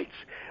 flashlights.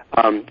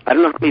 I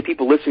don't know how many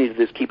people listening to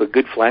this keep a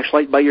good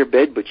flashlight by your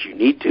bed, but you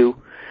need to.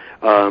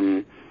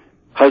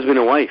 Husband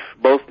and wife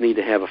both need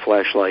to have a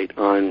flashlight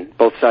on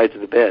both sides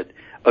of the bed.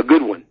 A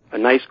good one, a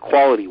nice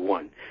quality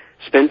one.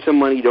 Spend some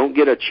money. Don't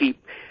get a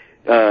cheap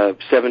 $7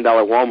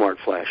 Walmart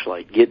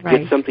flashlight. Get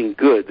something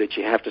good that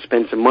you have to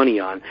spend some money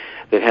on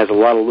that has a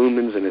lot of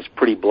lumens and is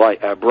pretty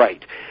bright.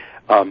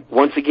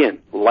 Once again,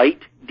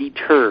 light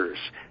deters.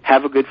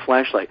 Have a good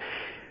flashlight.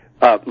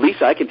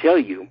 Lisa, I can tell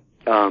you,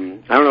 I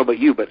don't know about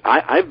you, but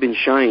I've been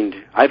shined.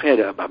 I've had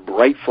a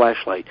bright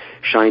flashlight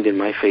shined in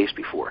my face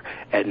before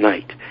at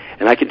night.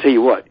 And I can tell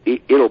you what,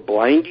 it'll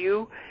blind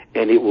you,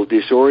 and it will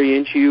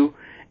disorient you,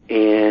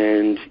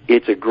 and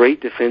it's a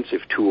great defensive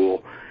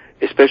tool,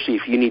 especially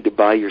if you need to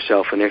buy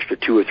yourself an extra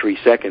 2 or 3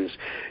 seconds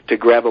to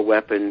grab a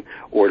weapon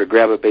or to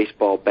grab a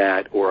baseball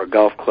bat or a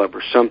golf club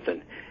or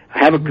something.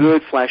 Have a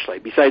good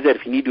flashlight. Besides that,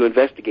 if you need to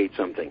investigate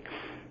something,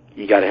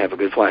 you got to have a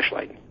good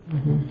flashlight.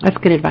 That's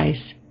good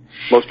advice.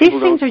 Most These people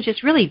things are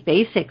just really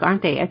basic,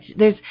 aren't they?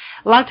 There's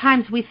a lot of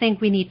times we think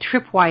we need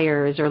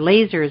tripwires or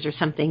lasers or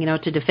something,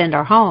 to defend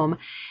our home.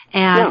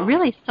 And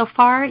really, so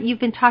far, you've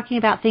been talking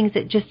about things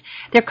that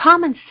they're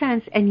common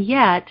sense, and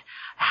yet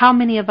how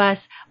many of us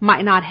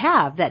might not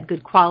have that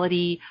good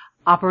quality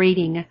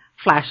operating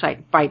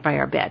flashlight right by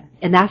our bed?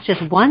 And that's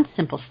just one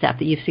simple step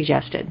that you've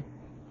suggested.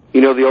 You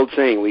know the old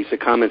saying, Lisa,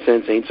 common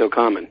sense ain't so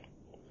common.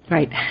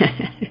 Right.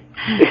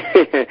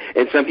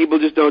 And some people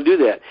just don't do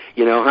that.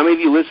 How many of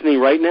you listening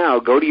right now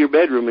go to your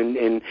bedroom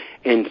and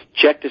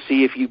check to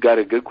see if you've got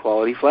a good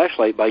quality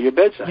flashlight by your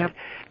bedside? Yep.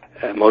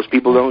 Most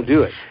people don't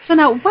do it. So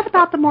now, what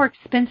about the more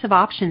expensive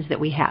options that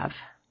we have?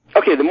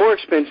 Okay, the more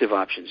expensive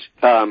options.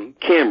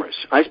 Cameras.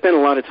 I spent a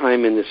lot of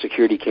time in the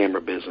security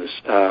camera business.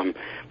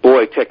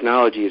 Boy,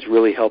 technology has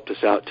really helped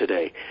us out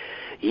today.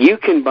 You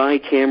can buy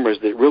cameras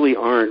that really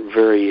aren't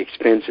very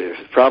expensive,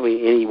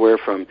 probably anywhere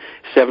from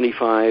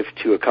 $75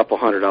 to a couple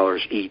 $100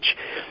 each.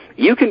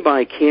 You can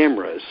buy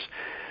cameras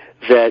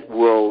that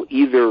will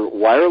either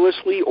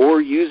wirelessly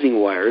or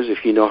using wires,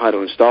 if you know how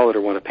to install it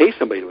or want to pay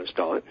somebody to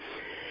install it,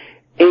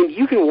 and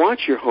you can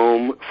watch your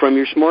home from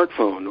your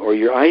smartphone or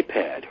your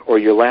iPad or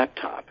your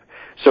laptop.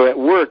 So at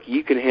work,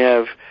 you can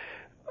have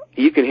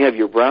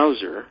your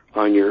browser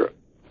on your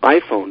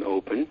iPhone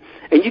open,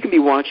 and you can be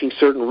watching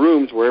certain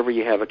rooms wherever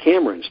you have a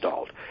camera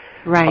installed.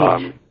 Right.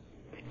 And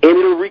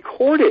it'll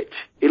record it.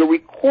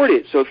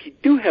 So if you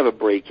do have a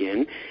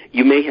break-in,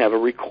 you may have a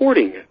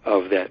recording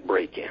of that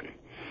break-in.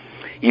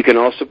 You can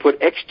also put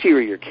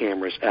exterior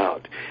cameras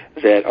out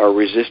that are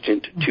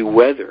resistant to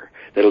weather.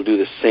 That'll do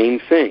the same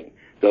thing.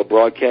 They'll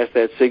broadcast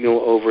that signal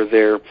over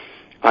their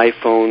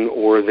iPhone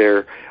or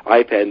their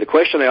iPad. And the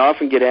question I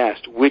often get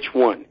asked, which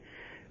one?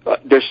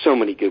 There's so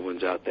many good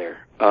ones out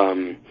there.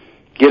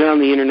 Get on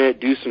the Internet,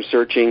 do some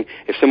searching.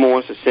 If someone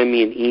wants to send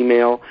me an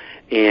email,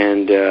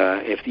 and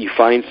if you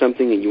find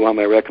something and you want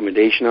my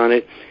recommendation on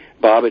it,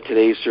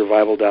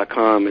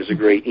 bob@todaysurvival.com is a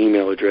great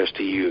email address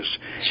to use.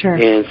 Sure.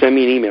 And send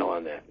me an email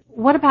on that.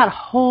 What about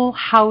whole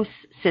house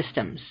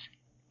systems?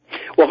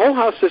 Well, whole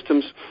house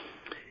systems,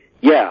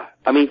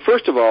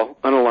 first of all,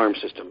 an alarm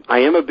system. I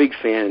am a big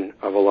fan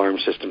of alarm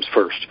systems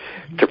first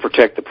to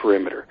protect the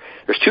perimeter.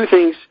 There's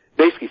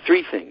basically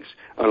three things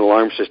an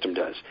alarm system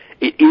does.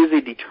 It is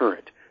a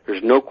deterrent.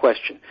 There's no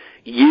question.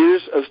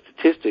 Years of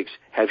statistics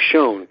have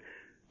shown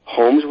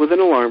homes with an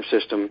alarm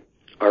system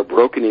are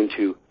broken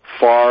into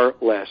far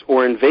less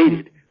or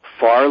invaded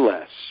far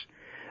less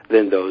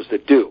than those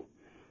that do.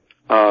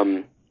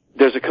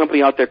 There's a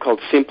company out there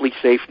called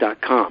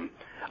SimplySafe.com.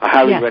 I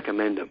highly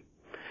recommend them.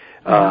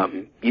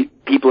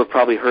 People have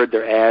probably heard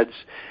their ads.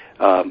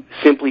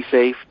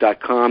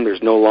 SimplySafe.com.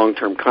 There's no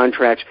long-term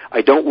contracts.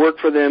 I don't work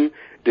for them.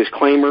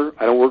 Disclaimer,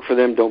 I don't work for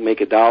them, don't make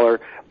a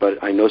dollar,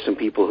 but I know some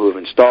people who have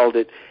installed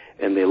it,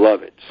 and they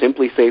love it.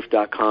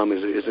 SimplySafe.com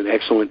is an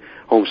excellent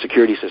home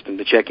security system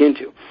to check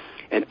into.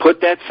 And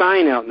put that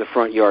sign out in the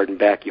front yard and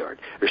backyard.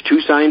 There's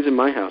 2 signs in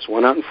my house,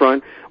 one out in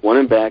front, one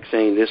in back,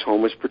 saying this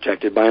home is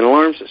protected by an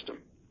alarm system.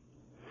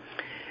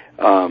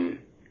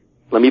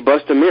 Let me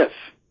bust a myth.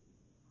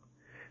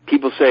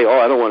 People say,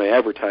 I don't want to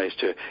advertise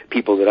to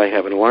people that I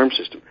have an alarm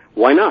system.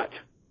 Why not?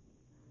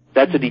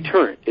 That's a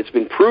deterrent. It's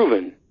been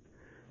proven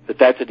that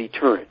that's a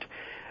deterrent.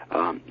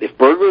 If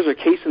burglars are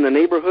casing the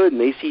neighborhood and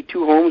they see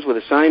 2 homes with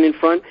a sign in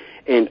front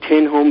and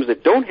 10 homes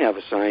that don't have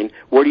a sign,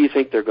 where do you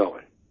think they're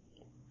going?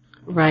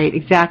 Right,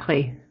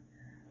 exactly.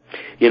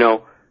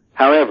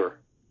 However,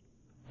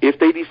 if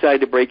they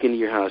decide to break into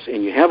your house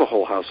and you have a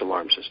whole house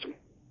alarm system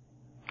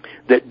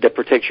that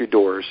protects your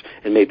doors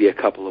and maybe a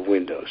couple of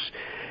windows,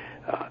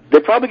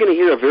 they're probably going to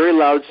hear a very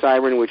loud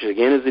siren, which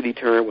again is a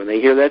deterrent. When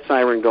they hear that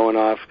siren going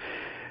off,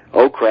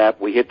 oh crap,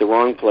 we hit the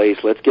wrong place,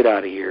 let's get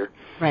out of here.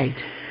 Right.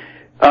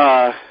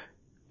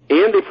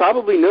 And they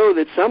probably know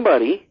that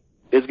somebody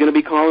is going to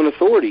be calling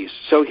authorities.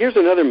 So here's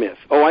another myth.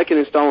 I can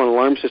install an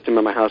alarm system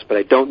in my house, but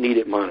I don't need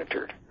it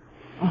monitored.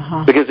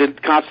 Because the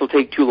cops will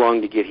take too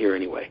long to get here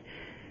anyway.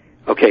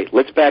 Okay,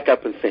 let's back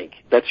up and think.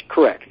 That's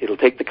correct. It'll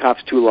take the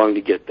cops too long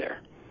to get there.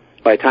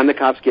 By the time the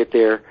cops get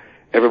there,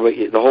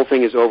 the whole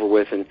thing is over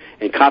with, and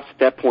cops at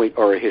that point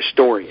are a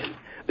historian.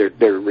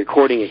 They're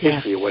recording a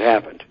history of what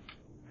happened.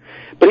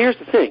 But here's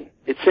the thing.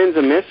 It sends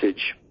a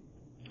message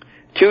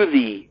to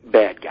the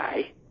bad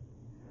guy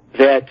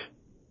that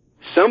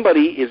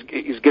somebody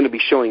is going to be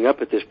showing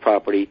up at this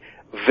property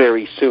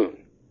very soon.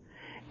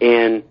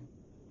 And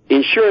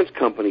insurance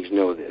companies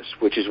know this,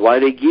 which is why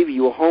they give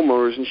you a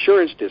homeowner's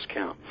insurance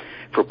discount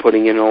for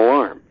putting in an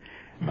alarm.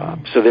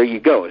 So there you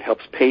go. It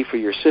helps pay for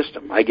your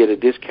system. I get a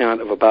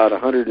discount of about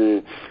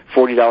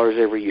 $140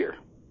 every year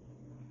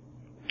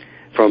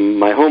from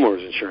my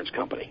homeowner's insurance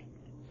company.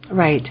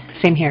 Right.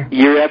 Same here.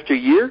 Year after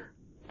year,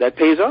 that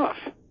pays off.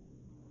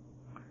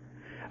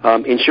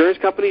 Insurance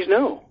companies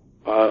know.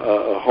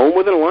 A home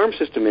with an alarm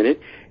system in it,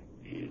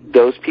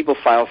 those people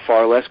file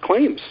far less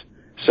claims.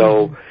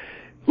 So,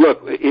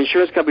 look,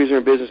 insurance companies are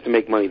in business to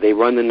make money. They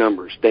run the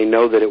numbers. They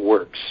know that it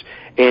works.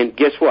 And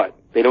guess what?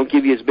 They don't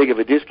give you as big of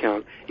a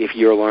discount if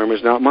your alarm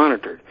is not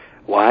monitored.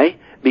 Why?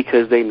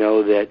 Because they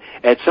know that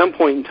at some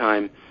point in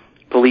time,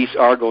 police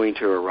are going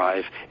to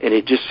arrive, and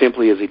it just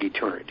simply is a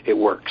deterrent. It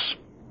works.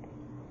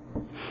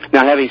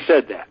 Now, having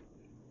said that,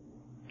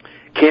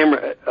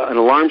 an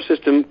alarm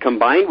system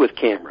combined with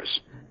cameras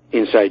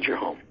inside your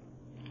home,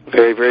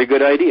 very, very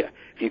good idea,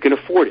 if you can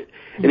afford it.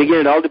 And again,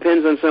 it all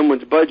depends on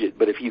someone's budget,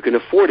 but if you can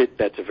afford it,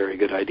 that's a very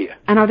good idea.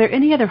 And are there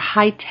any other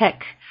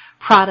high-tech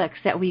products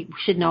that we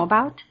should know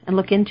about and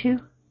look into?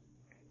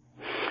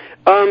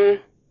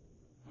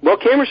 Well,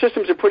 camera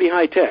systems are pretty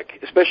high-tech,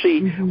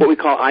 especially what we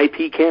call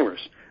IP cameras.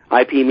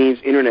 IP means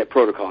Internet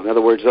Protocol. In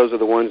other words, those are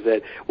the ones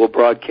that will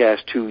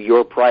broadcast to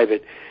your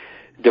private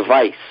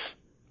device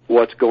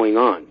what's going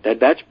on.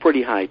 That's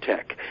pretty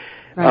high-tech.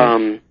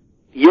 Right.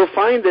 You'll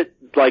find that,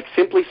 like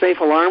Simply Safe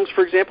Alarms,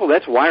 for example,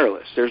 that's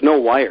wireless. There's no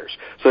wires.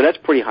 So that's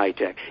pretty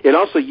high-tech. It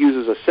also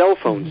uses a cell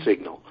phone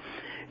signal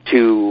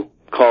to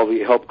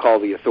help call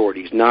the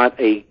authorities, not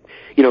a,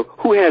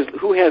 who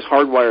has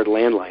hardwired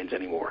landlines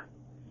anymore?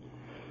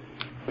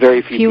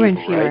 Very few fewer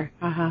people, and fewer.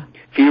 right? Uh-huh.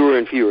 Fewer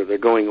and fewer. They're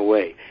going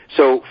away.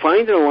 So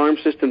find an alarm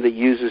system that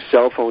uses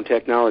cell phone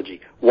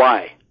technology.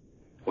 Why?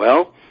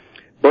 Well,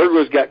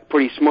 burglars got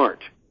pretty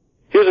smart.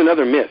 Here's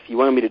another myth. You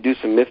wanted me to do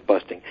some myth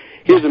busting.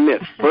 Here's a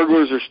myth.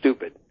 Burglars are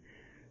stupid.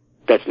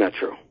 That's not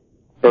true.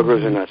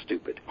 Burglars are not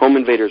stupid. Home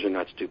invaders are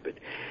not stupid.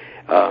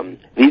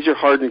 These are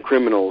hardened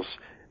criminals,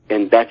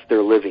 and that's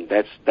their living.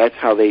 That's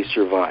how they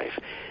survive.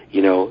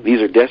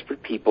 These are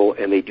desperate people,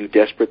 and they do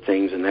desperate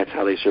things, and that's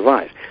how they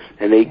survive.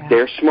 And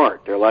they're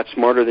smart. They're a lot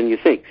smarter than you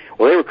think.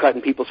 Well, they were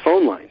cutting people's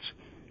phone lines.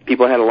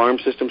 People had alarm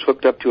systems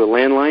hooked up to a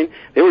landline.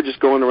 They were just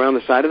going around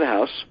the side of the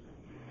house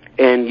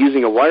and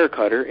using a wire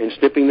cutter and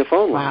snipping the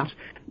phone lines.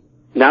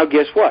 Now,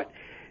 guess what?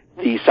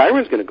 The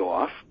siren's going to go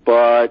off,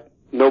 but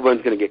no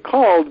one's going to get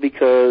called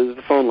because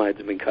the phone lines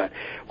have been cut.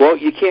 Well,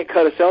 you can't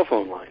cut a cell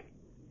phone line.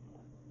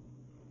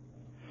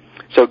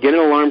 So get an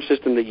alarm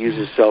system that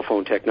uses cell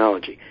phone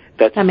technology.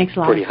 That makes a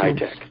lot pretty high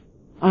tech.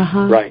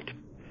 Right.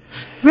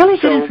 Really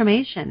good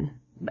information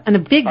and a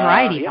big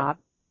variety, Bob.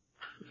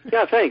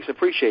 Yeah, thanks.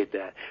 Appreciate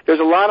that. There's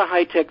a lot of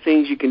high tech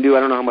things you can do. I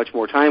don't know how much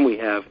more time we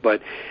have,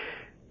 but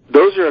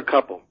those are a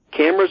couple.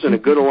 Cameras and a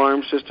good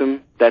alarm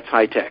system, that's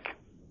high tech.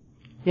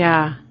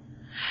 Yeah.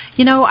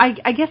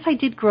 I guess I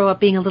did grow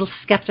up being a little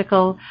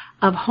skeptical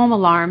of home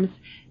alarms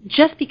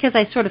just because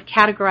I sort of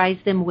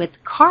categorized them with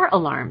car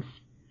alarms.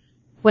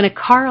 When a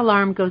car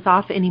alarm goes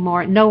off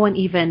anymore, no one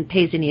even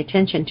pays any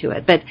attention to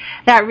it. But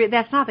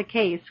that's not the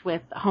case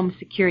with home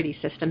security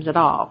systems at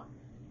all.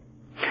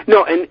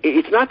 No, and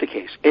it's not the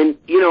case. And,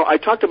 I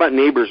talked about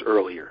neighbors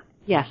earlier.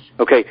 Yes.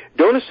 Okay,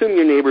 don't assume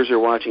your neighbors are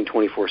watching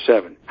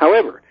 24/7.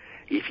 However,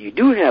 if you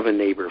do have a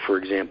neighbor, for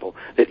example,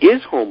 that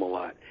is home a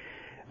lot,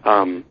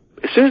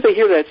 as soon as they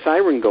hear that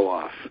siren go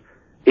off,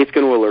 it's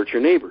going to alert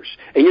your neighbors.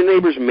 And your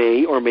neighbors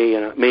may or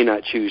may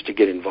not choose to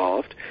get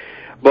involved.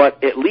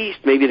 But at least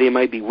maybe they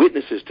might be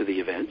witnesses to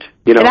the event.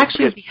 It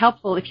actually would be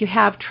helpful if you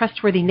have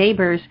trustworthy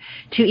neighbors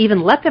to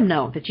even let them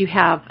know that you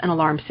have an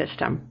alarm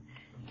system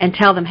and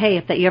tell them, hey,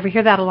 if you ever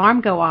hear that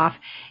alarm go off,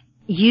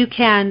 you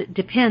can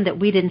depend that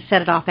we didn't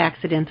set it off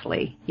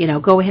accidentally.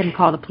 Go ahead and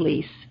call the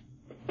police.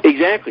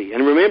 Exactly.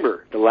 And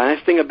remember, the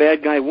last thing a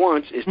bad guy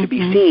wants is to be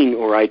seen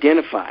or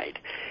identified.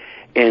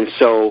 And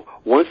so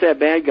once that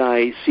bad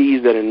guy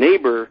sees that a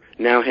neighbor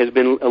now has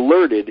been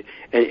alerted,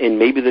 and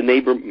maybe the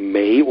neighbor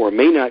may or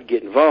may not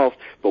get involved,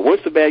 but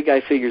once the bad guy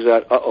figures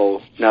out,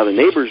 now the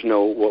neighbors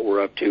know what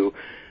we're up to,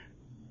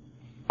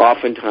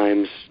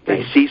 oftentimes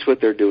they cease what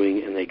they're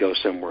doing and they go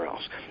somewhere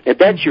else. And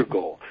that's your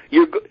goal.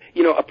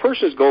 A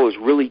person's goal is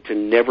really to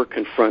never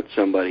confront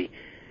somebody,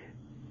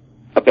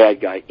 a bad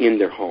guy, in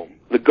their home.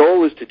 The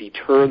goal is to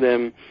deter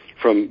them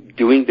from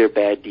doing their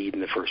bad deed in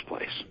the first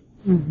place.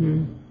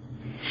 Mm-hmm.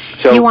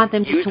 So you want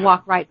them just to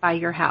walk right by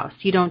your house.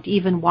 You don't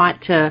even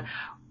want to.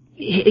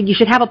 You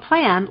should have a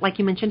plan, like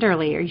you mentioned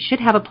earlier. You should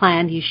have a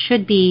plan. You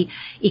should be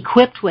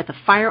equipped with a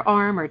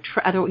firearm or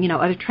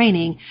other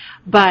training.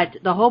 But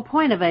the whole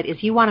point of it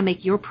is you want to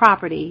make your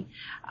property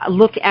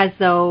look as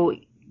though,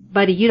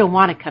 buddy, you don't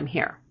want to come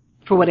here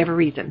for whatever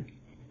reason.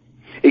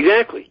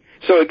 Exactly.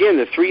 So again,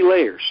 the three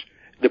layers: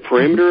 the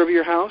perimeter of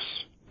your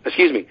house,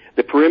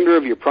 the perimeter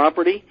of your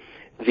property,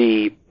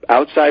 the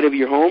outside of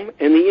your home,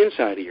 and the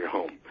inside of your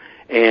home.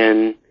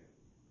 And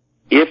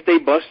if they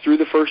bust through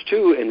the first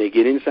two and they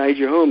get inside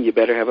your home, you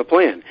better have a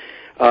plan.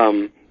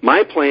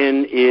 My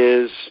plan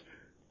is,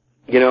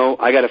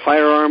 I got a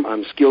firearm.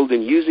 I'm skilled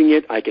in using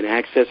it. I can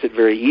access it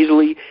very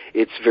easily.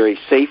 It's very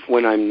safe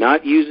when I'm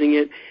not using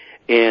it.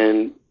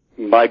 And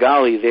by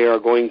golly, they're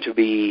going to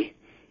be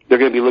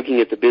looking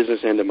at the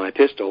business end of my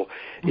pistol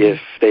if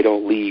they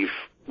don't leave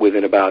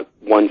within about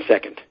 1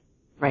 second.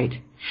 Right.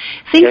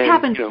 Things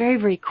happen very,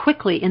 very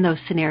quickly in those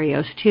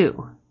scenarios,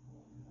 too.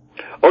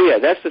 Oh, yeah,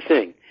 that's the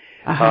thing.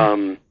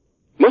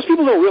 Most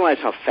people don't realize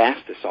how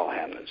fast this all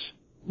happens.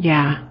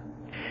 Yeah.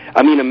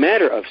 I mean, a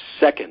matter of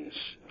seconds.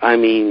 I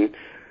mean,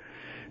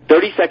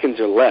 30 seconds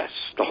or less,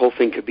 the whole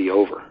thing could be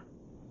over.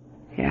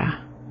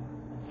 Yeah.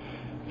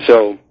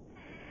 So,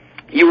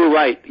 you were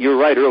right. You were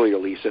right earlier,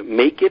 Lisa.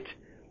 Make your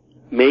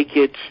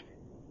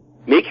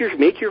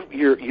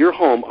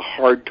home a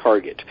hard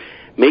target.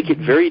 Make it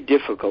very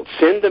difficult.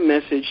 Send the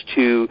message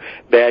to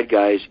bad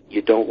guys,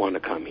 you don't want to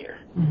come here.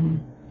 Mm-hmm.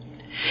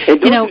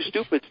 And don't do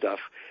stupid stuff.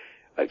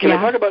 Can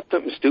I talk about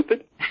something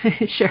stupid?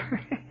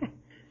 Sure.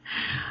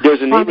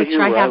 There's a neighbor here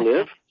where I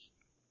live.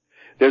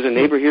 There's a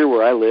neighbor here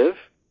where I live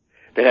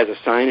that has a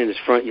sign in his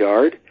front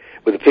yard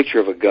with a picture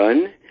of a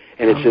gun,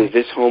 and it says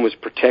this home is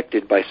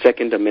protected by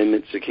Second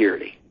Amendment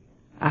security.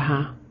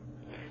 Uh-huh.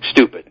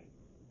 Stupid.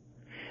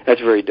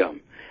 That's very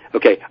dumb.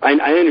 Okay, I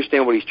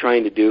understand what he's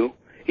trying to do.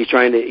 He's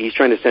trying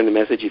to send a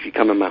message, if you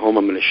come in my home,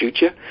 I'm going to shoot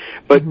you.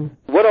 But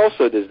what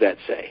also does that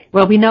say?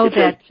 Well, we know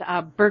that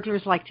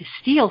burglars like to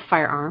steal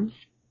firearms.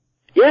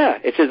 Yeah,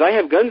 it says, I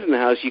have guns in the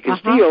house you can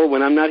steal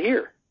when I'm not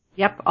here.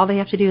 Yep, all they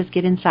have to do is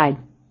get inside.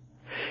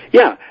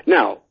 Yeah,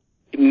 now,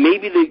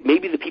 maybe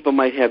the people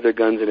might have their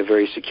guns in a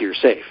very secure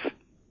safe.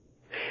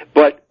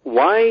 But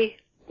why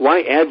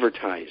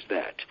advertise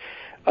that?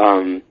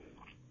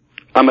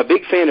 I'm a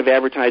big fan of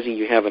advertising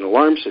you have an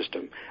alarm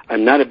system.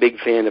 I'm not a big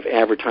fan of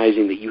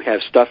advertising that you have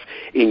stuff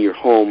in your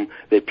home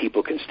that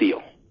people can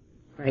steal.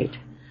 Right.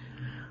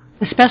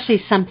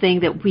 Especially something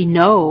that we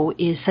know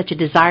is such a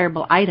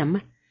desirable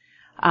item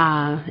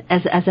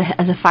as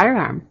a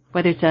firearm,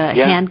 whether it's a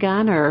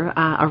handgun or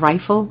a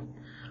rifle.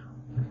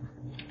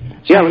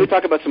 Yeah, let me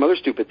talk about some other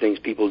stupid things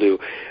people do,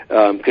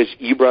 because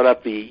you brought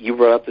up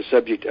the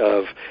subject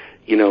of,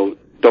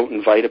 don't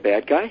invite a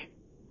bad guy.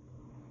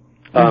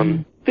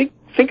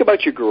 Think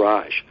about your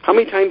garage. How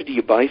many times do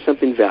you buy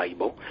something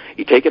valuable?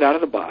 You take it out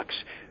of the box,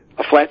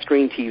 a flat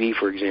screen TV,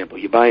 for example.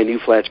 You buy a new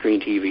flat screen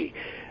TV,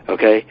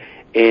 okay,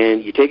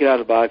 and you take it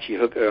out of the box. You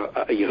hook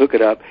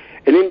it up,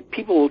 and then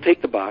people will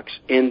take the box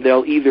and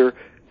they'll either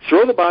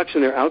throw the box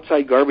in their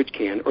outside garbage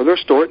can or they'll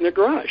store it in their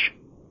garage.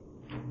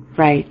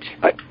 Right.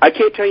 I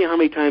can't tell you how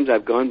many times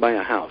I've gone by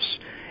a house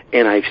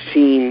and I've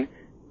seen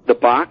the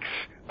box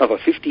of a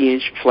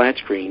 50-inch flat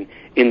screen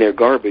in their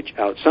garbage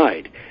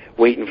outside,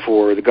 waiting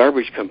for the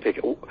garbage to come pick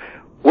it.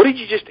 What did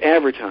you just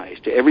advertise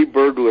to every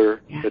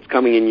burglar that's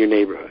coming in your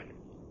neighborhood?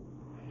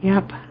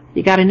 Yep.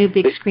 You got a new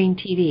big screen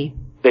TV.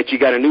 That you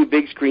got a new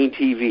big screen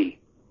TV.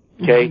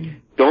 Okay? Mm-hmm.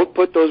 Don't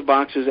put those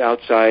boxes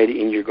outside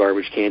in your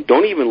garbage can.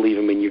 Don't even leave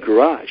them in your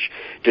garage.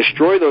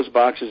 Destroy those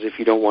boxes if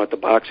you don't want the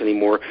box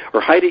anymore, or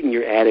hide it in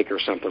your attic or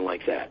something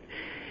like that,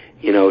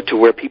 to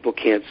where people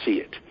can't see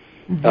it.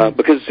 Mm-hmm.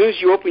 Because as soon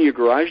as you open your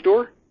garage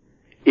door,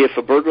 if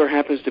a burglar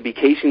happens to be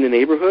casing the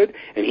neighborhood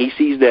and he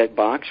sees that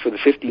box for the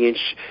 50-inch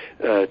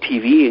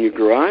TV in your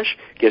garage,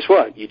 guess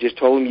what? You just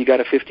told him you got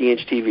a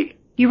 50-inch TV.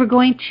 You were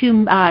going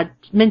to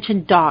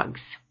mention dogs.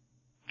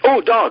 Oh,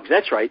 dogs,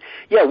 that's right.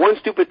 Yeah, one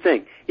stupid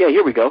thing. Yeah,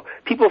 here we go.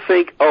 People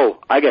think,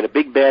 I got a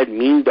big, bad,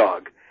 mean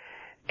dog,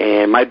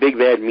 and my big,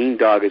 bad, mean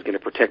dog is going to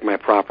protect my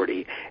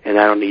property, and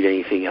I don't need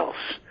anything else.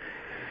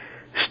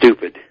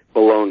 Stupid.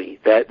 Baloney.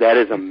 That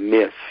is a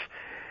myth.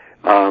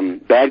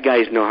 Bad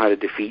guys know how to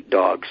defeat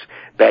dogs.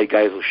 Bad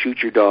guys will shoot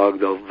your dog.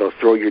 They'll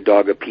throw your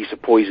dog a piece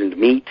of poisoned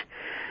meat.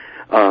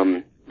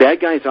 Bad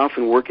guys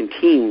often work in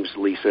teams,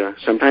 Lisa.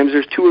 Sometimes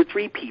there's 2 or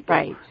 3 people,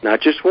 right,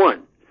 not just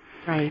one.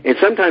 Right. And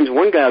sometimes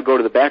one guy will go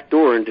to the back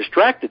door and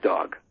distract the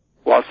dog,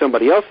 while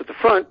somebody else at the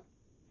front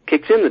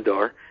kicks in the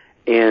door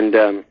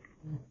and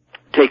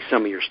takes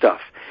some of your stuff.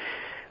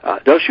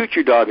 They'll shoot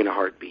your dog in a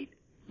heartbeat.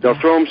 They'll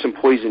throw him some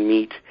poisoned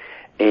meat,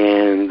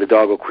 and the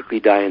dog will quickly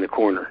die in the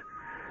corner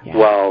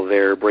while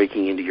they're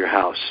breaking into your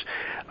house.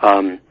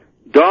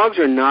 Dogs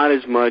are not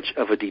as much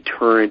of a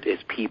deterrent as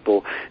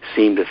people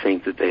seem to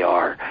think that they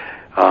are.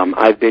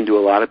 I've been to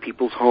a lot of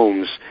people's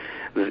homes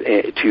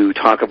to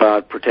talk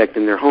about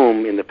protecting their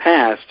home in the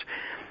past,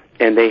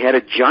 and they had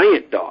a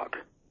giant dog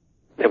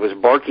that was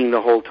barking the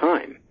whole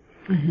time.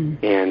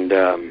 Mm-hmm. And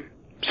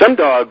some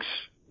dogs,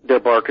 their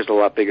bark is a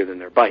lot bigger than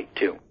their bite,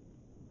 too.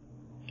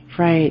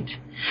 Right.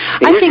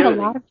 I think a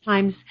lot of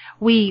times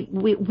we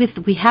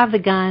have the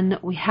gun,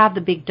 we have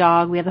the big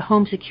dog, we have the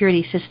home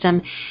security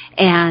system,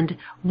 and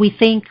we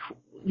think,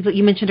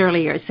 you mentioned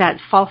earlier, it's that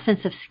false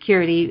sense of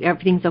security,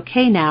 everything's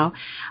okay now,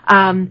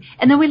 and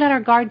then we let our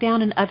guard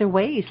down in other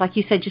ways, like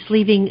you said, just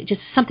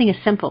something as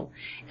simple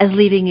as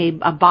leaving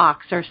a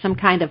box or some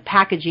kind of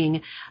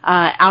packaging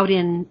out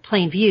in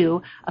plain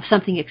view of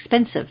something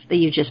expensive that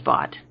you just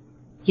bought.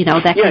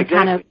 That can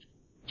kind of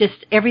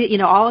just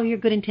all of your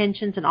good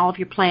intentions and all of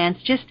your plans,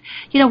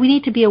 we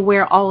need to be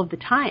aware all of the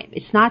time.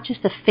 It's not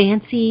just the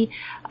fancy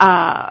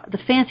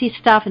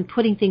stuff and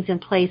putting things in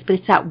place, but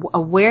it's that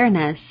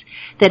awareness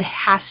that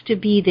has to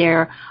be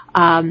there,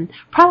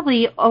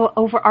 probably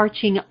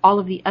overarching all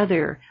of the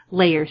other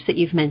layers that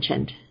you've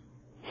mentioned.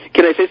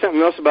 Can I say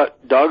something else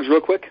about dogs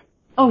real quick?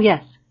 Oh,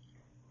 yes.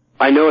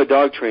 I know a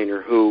dog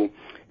trainer who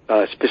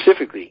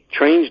specifically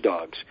trains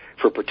dogs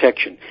for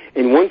protection.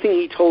 And one thing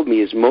he told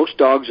me is most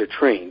dogs are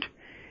trained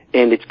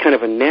and it's kind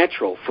of a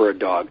natural for a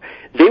dog.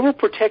 They will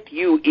protect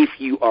you if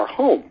you are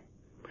home.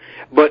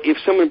 But if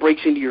someone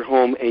breaks into your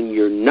home and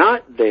you're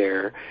not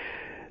there,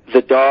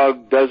 the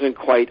dog doesn't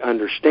quite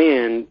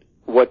understand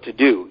what to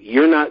do.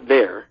 You're not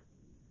there,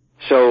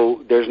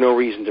 so there's no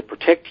reason to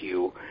protect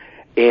you.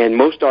 And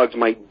most dogs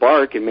might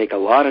bark and make a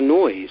lot of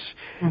noise,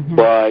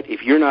 but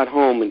if you're not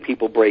home and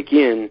people break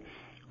in,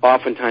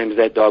 oftentimes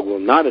that dog will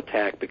not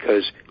attack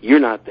because you're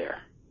not there.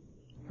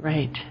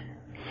 Right.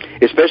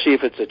 Especially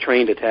if it's a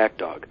trained attack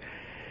dog.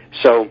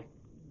 So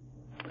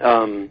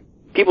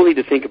people need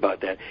to think about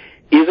that.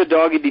 Is a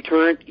dog a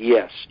deterrent?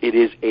 Yes, it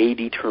is a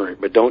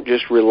deterrent, but don't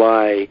just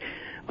rely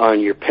on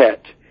your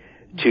pet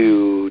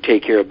to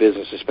take care of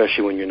business,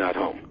 especially when you're not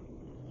home.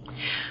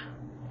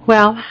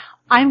 Well,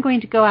 I'm going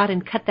to go out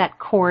and cut that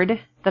cord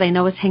that I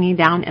know is hanging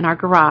down in our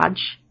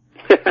garage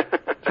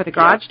for the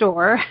garage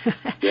door.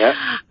 Yeah.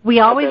 We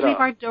always leave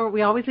our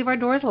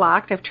doors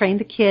locked. I've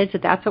trained the kids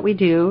that that's what we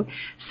do.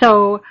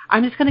 So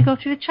I'm just going to go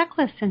through the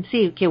checklist and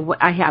see, okay,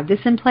 I have this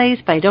in place,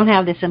 but I don't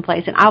have this in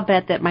place, and I'll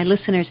bet that my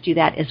listeners do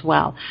that as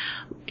well.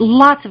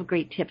 Lots of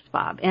great tips,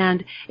 Bob,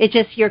 and it's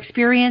just your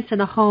experience in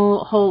the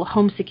whole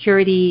home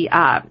security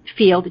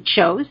field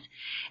shows.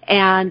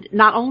 And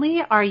not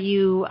only are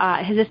you,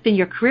 has this been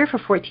your career for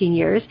 14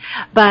 years,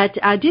 but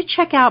do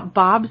check out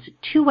Bob's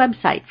two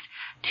websites,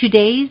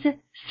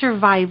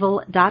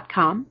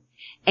 todayssurvival.com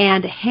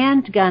and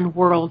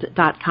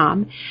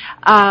handgunworld.com.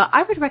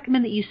 I would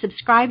recommend that you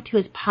subscribe to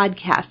his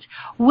podcast.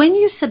 When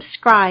you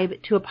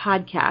subscribe to a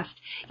podcast,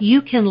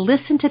 you can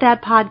listen to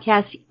that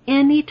podcast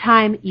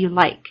anytime you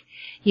like.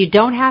 You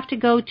don't have to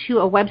go to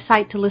a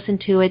website to listen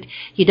to it.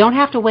 You don't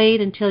have to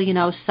wait until,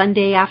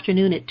 Sunday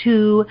afternoon at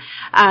 2.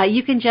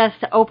 You can just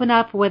open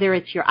up, whether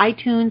it's your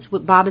iTunes.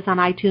 Bob is on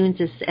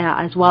iTunes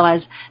as well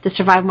as the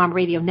Survival Mom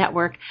Radio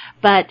Network.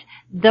 But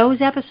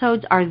those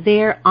episodes are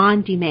there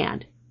on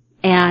demand.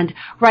 And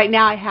right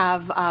now I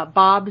have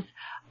Bob's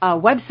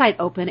website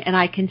open, and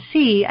I can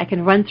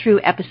run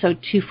through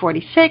episode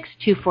 246,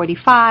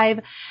 245,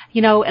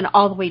 and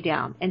all the way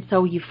down. And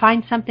so you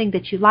find something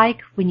that you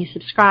like when you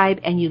subscribe,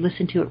 and you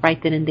listen to it right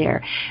then and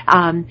there.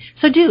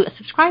 So do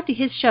subscribe to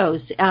his shows.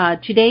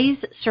 Today's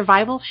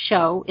Survival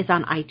Show is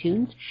on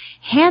iTunes.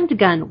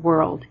 Handgun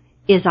World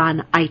is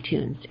on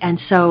iTunes. And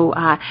so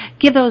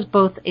give those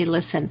both a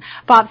listen.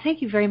 Bob,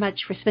 thank you very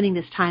much for spending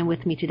this time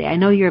with me today. I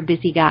know you're a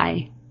busy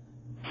guy.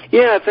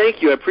 Yeah,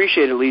 thank you. I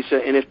appreciate it, Lisa.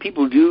 And if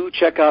people do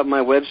check out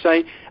my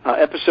website,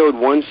 episode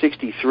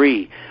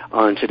 163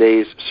 on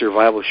today's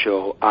Survival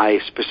Show, I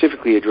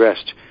specifically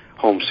addressed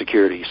home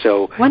security.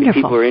 So wonderful. If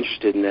people are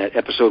interested in that,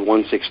 episode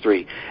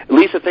 163.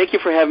 Lisa, thank you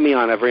for having me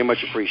on. I very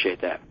much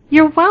appreciate that.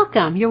 You're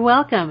welcome. You're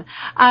welcome.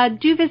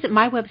 Do visit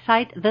my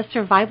website,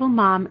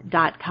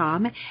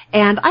 thesurvivalmom.com.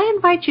 And I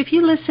invite you, if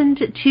you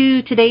listened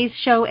to today's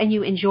show and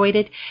you enjoyed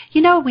it,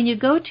 when you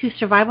go to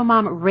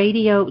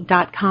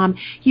survivalmomradio.com,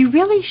 you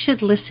really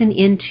should listen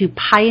into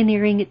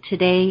Pioneering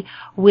Today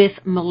with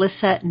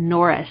Melissa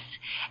Norris.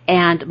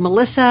 And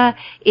Melissa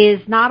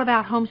is not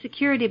about home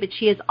security, but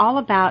she is all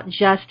about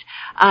just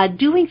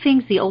doing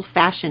things the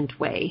old-fashioned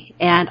way.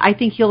 And I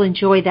think you'll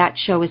enjoy that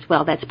show as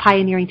well. That's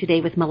Pioneering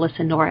Today with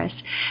Melissa Norris.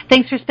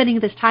 Thanks for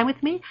spending this time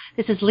with me.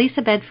 This is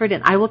Lisa Bedford,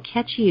 and I will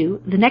catch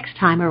you the next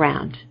time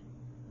around.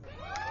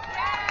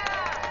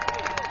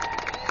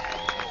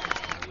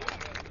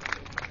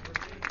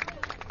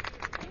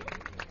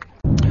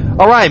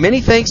 All right,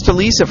 many thanks to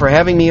Lisa for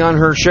having me on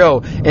her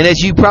show. And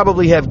as you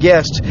probably have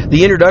guessed,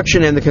 the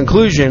introduction and the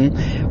conclusion,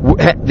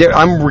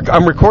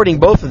 I'm recording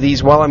both of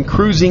these while I'm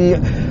cruising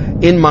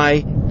in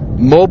my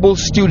mobile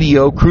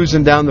studio,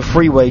 cruising down the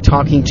freeway,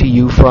 talking to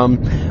you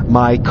from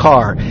my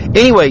car.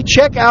 Anyway,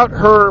 check out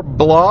her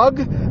blog,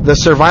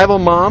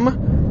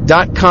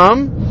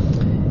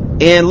 thesurvivalmom.com,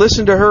 and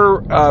listen to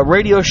her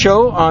radio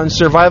show on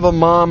Survival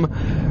Mom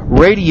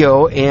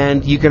Radio,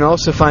 and you can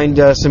also find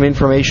some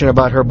information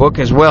about her book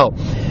as well.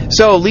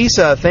 So,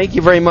 Lisa, thank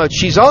you very much.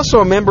 She's also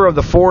a member of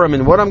the forum,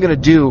 and what I'm going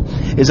to do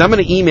is I'm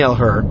going to email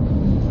her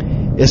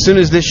as soon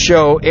as this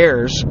show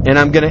airs, and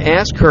I'm going to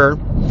ask her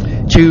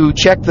to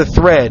check the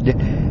thread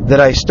that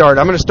I start.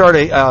 I'm going to start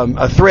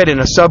a thread in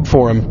a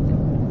sub-forum.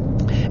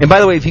 And by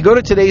the way, if you go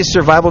to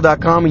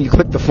todayssurvival.com and you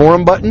click the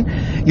forum button,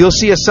 you'll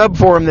see a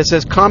sub-forum that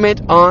says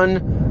comment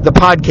on the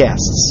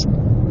podcasts.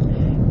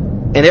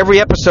 And every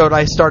episode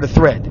I start a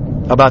thread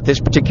about this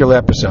particular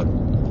episode.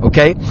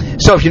 Okay?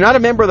 So if you're not a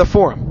member of the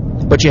forum,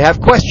 but you have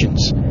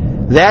questions,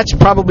 that's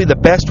probably the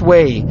best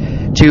way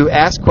to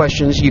ask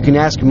questions. You can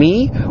ask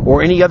me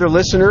or any other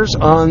listeners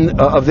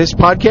of this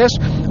podcast,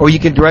 or you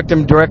can direct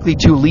them directly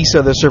to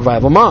Lisa, the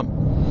Survival Mom.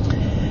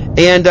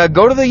 And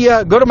go to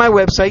my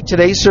website,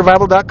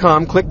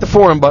 todayssurvival.com, click the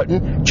forum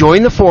button,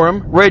 join the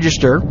forum,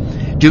 register.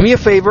 Do me a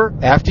favor,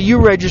 after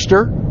you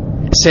register,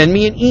 send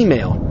me an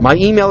email. My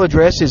email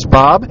address is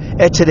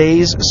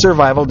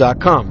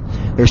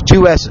bob@todayssurvival.com. There's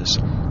 2 S's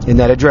in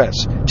that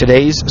address,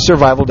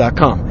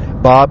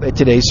 todayssurvival.com.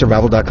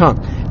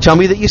 bob@todayssurvival.com. Tell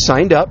me that you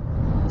signed up.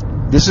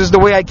 This is the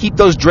way I keep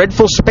those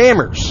dreadful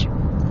spammers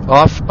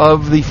off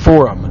of the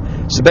forum.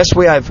 It's the best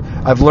way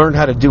I've learned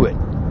how to do it.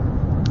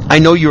 I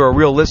know you're a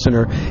real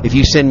listener if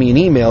you send me an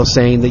email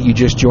saying that you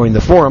just joined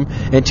the forum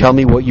and tell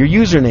me what your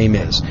username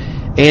is.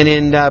 And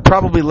in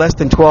probably less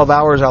than 12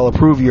 hours, I'll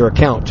approve your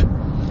account.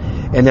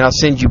 And then I'll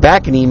send you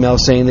back an email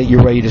saying that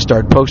you're ready to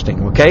start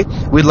posting, okay?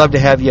 We'd love to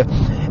have you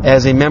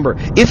as a member.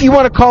 If you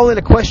want to call in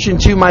a question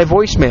to my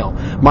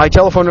voicemail, my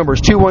telephone number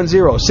is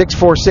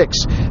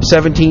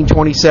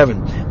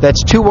 210-646-1727.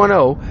 That's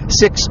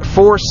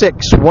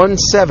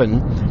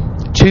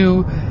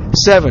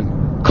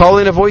 210-646-1727. Call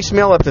in a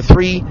voicemail up to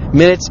 3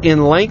 minutes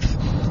in length.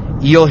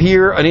 You'll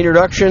hear an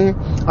introduction.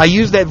 I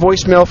use that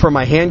voicemail for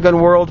my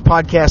Handgun World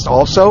podcast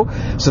also,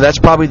 so that's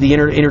probably the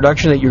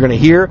introduction that you're going to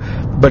hear.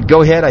 But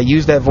go ahead, I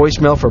use that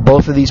voicemail for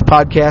both of these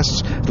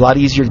podcasts. A lot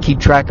easier to keep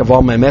track of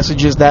all my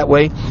messages that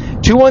way.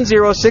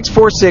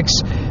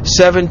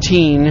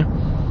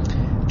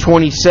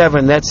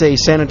 210-646-1727. That's a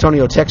San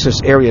Antonio,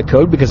 Texas area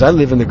code because I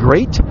live in the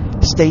great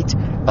state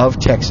of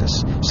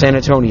Texas. San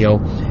Antonio,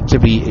 to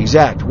be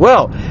exact.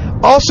 Well,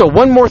 also,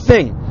 one more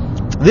thing.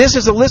 This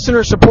is a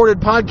listener-supported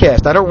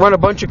podcast. I don't run a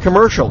bunch of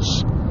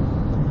commercials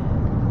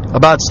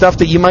about stuff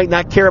that you might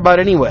not care about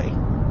anyway.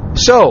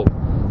 So,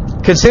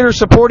 consider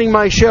supporting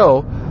my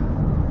show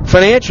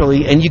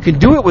financially, and you can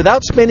do it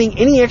without spending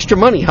any extra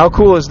money. How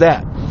cool is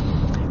that?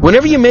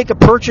 Whenever you make a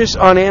purchase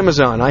on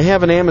Amazon, I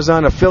have an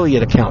Amazon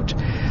affiliate account.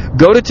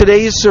 Go to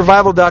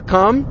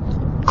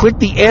todayssurvival.com, click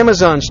the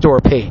Amazon store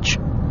page,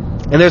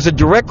 and there's a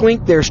direct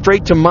link there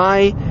straight to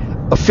my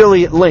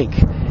affiliate link.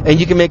 And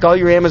you can make all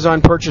your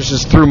Amazon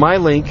purchases through my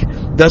link.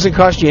 Doesn't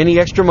cost you any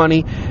extra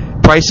money.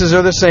 Prices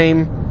are the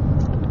same.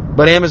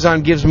 But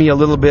Amazon gives me a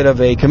little bit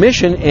of a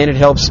commission, and it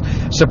helps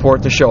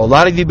support the show. A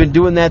lot of you have been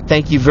doing that.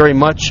 Thank you very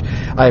much.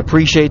 I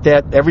appreciate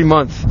that. Every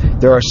month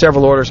there are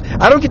several orders.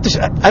 I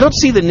don't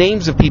see the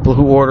names of people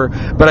who order,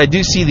 but I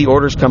do see the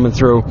orders coming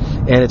through,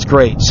 and it's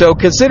great. So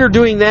consider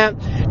doing that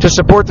to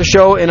support the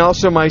show, and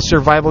also my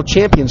Survival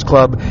Champions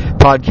Club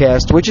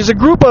podcast, which is a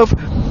group of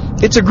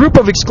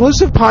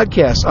exclusive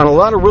podcasts on a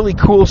lot of really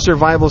cool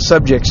survival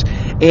subjects,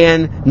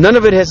 and none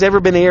of it has ever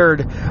been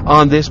aired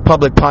on this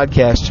public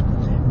podcast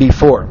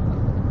before.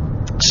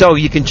 So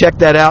you can check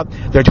that out.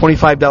 They're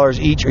 $25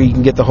 each, or you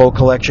can get the whole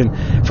collection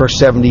for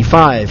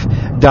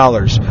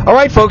 $75. All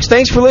right, folks,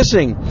 thanks for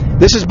listening.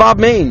 This is Bob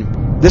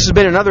Mayne. This has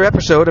been another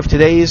episode of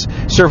today's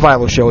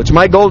Survival Show. It's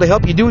my goal to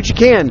help you do what you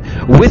can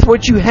with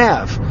what you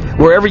have,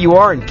 wherever you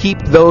are, and keep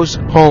those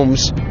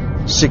homes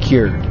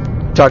secured.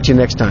 Talk to you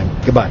next time.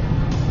 Goodbye.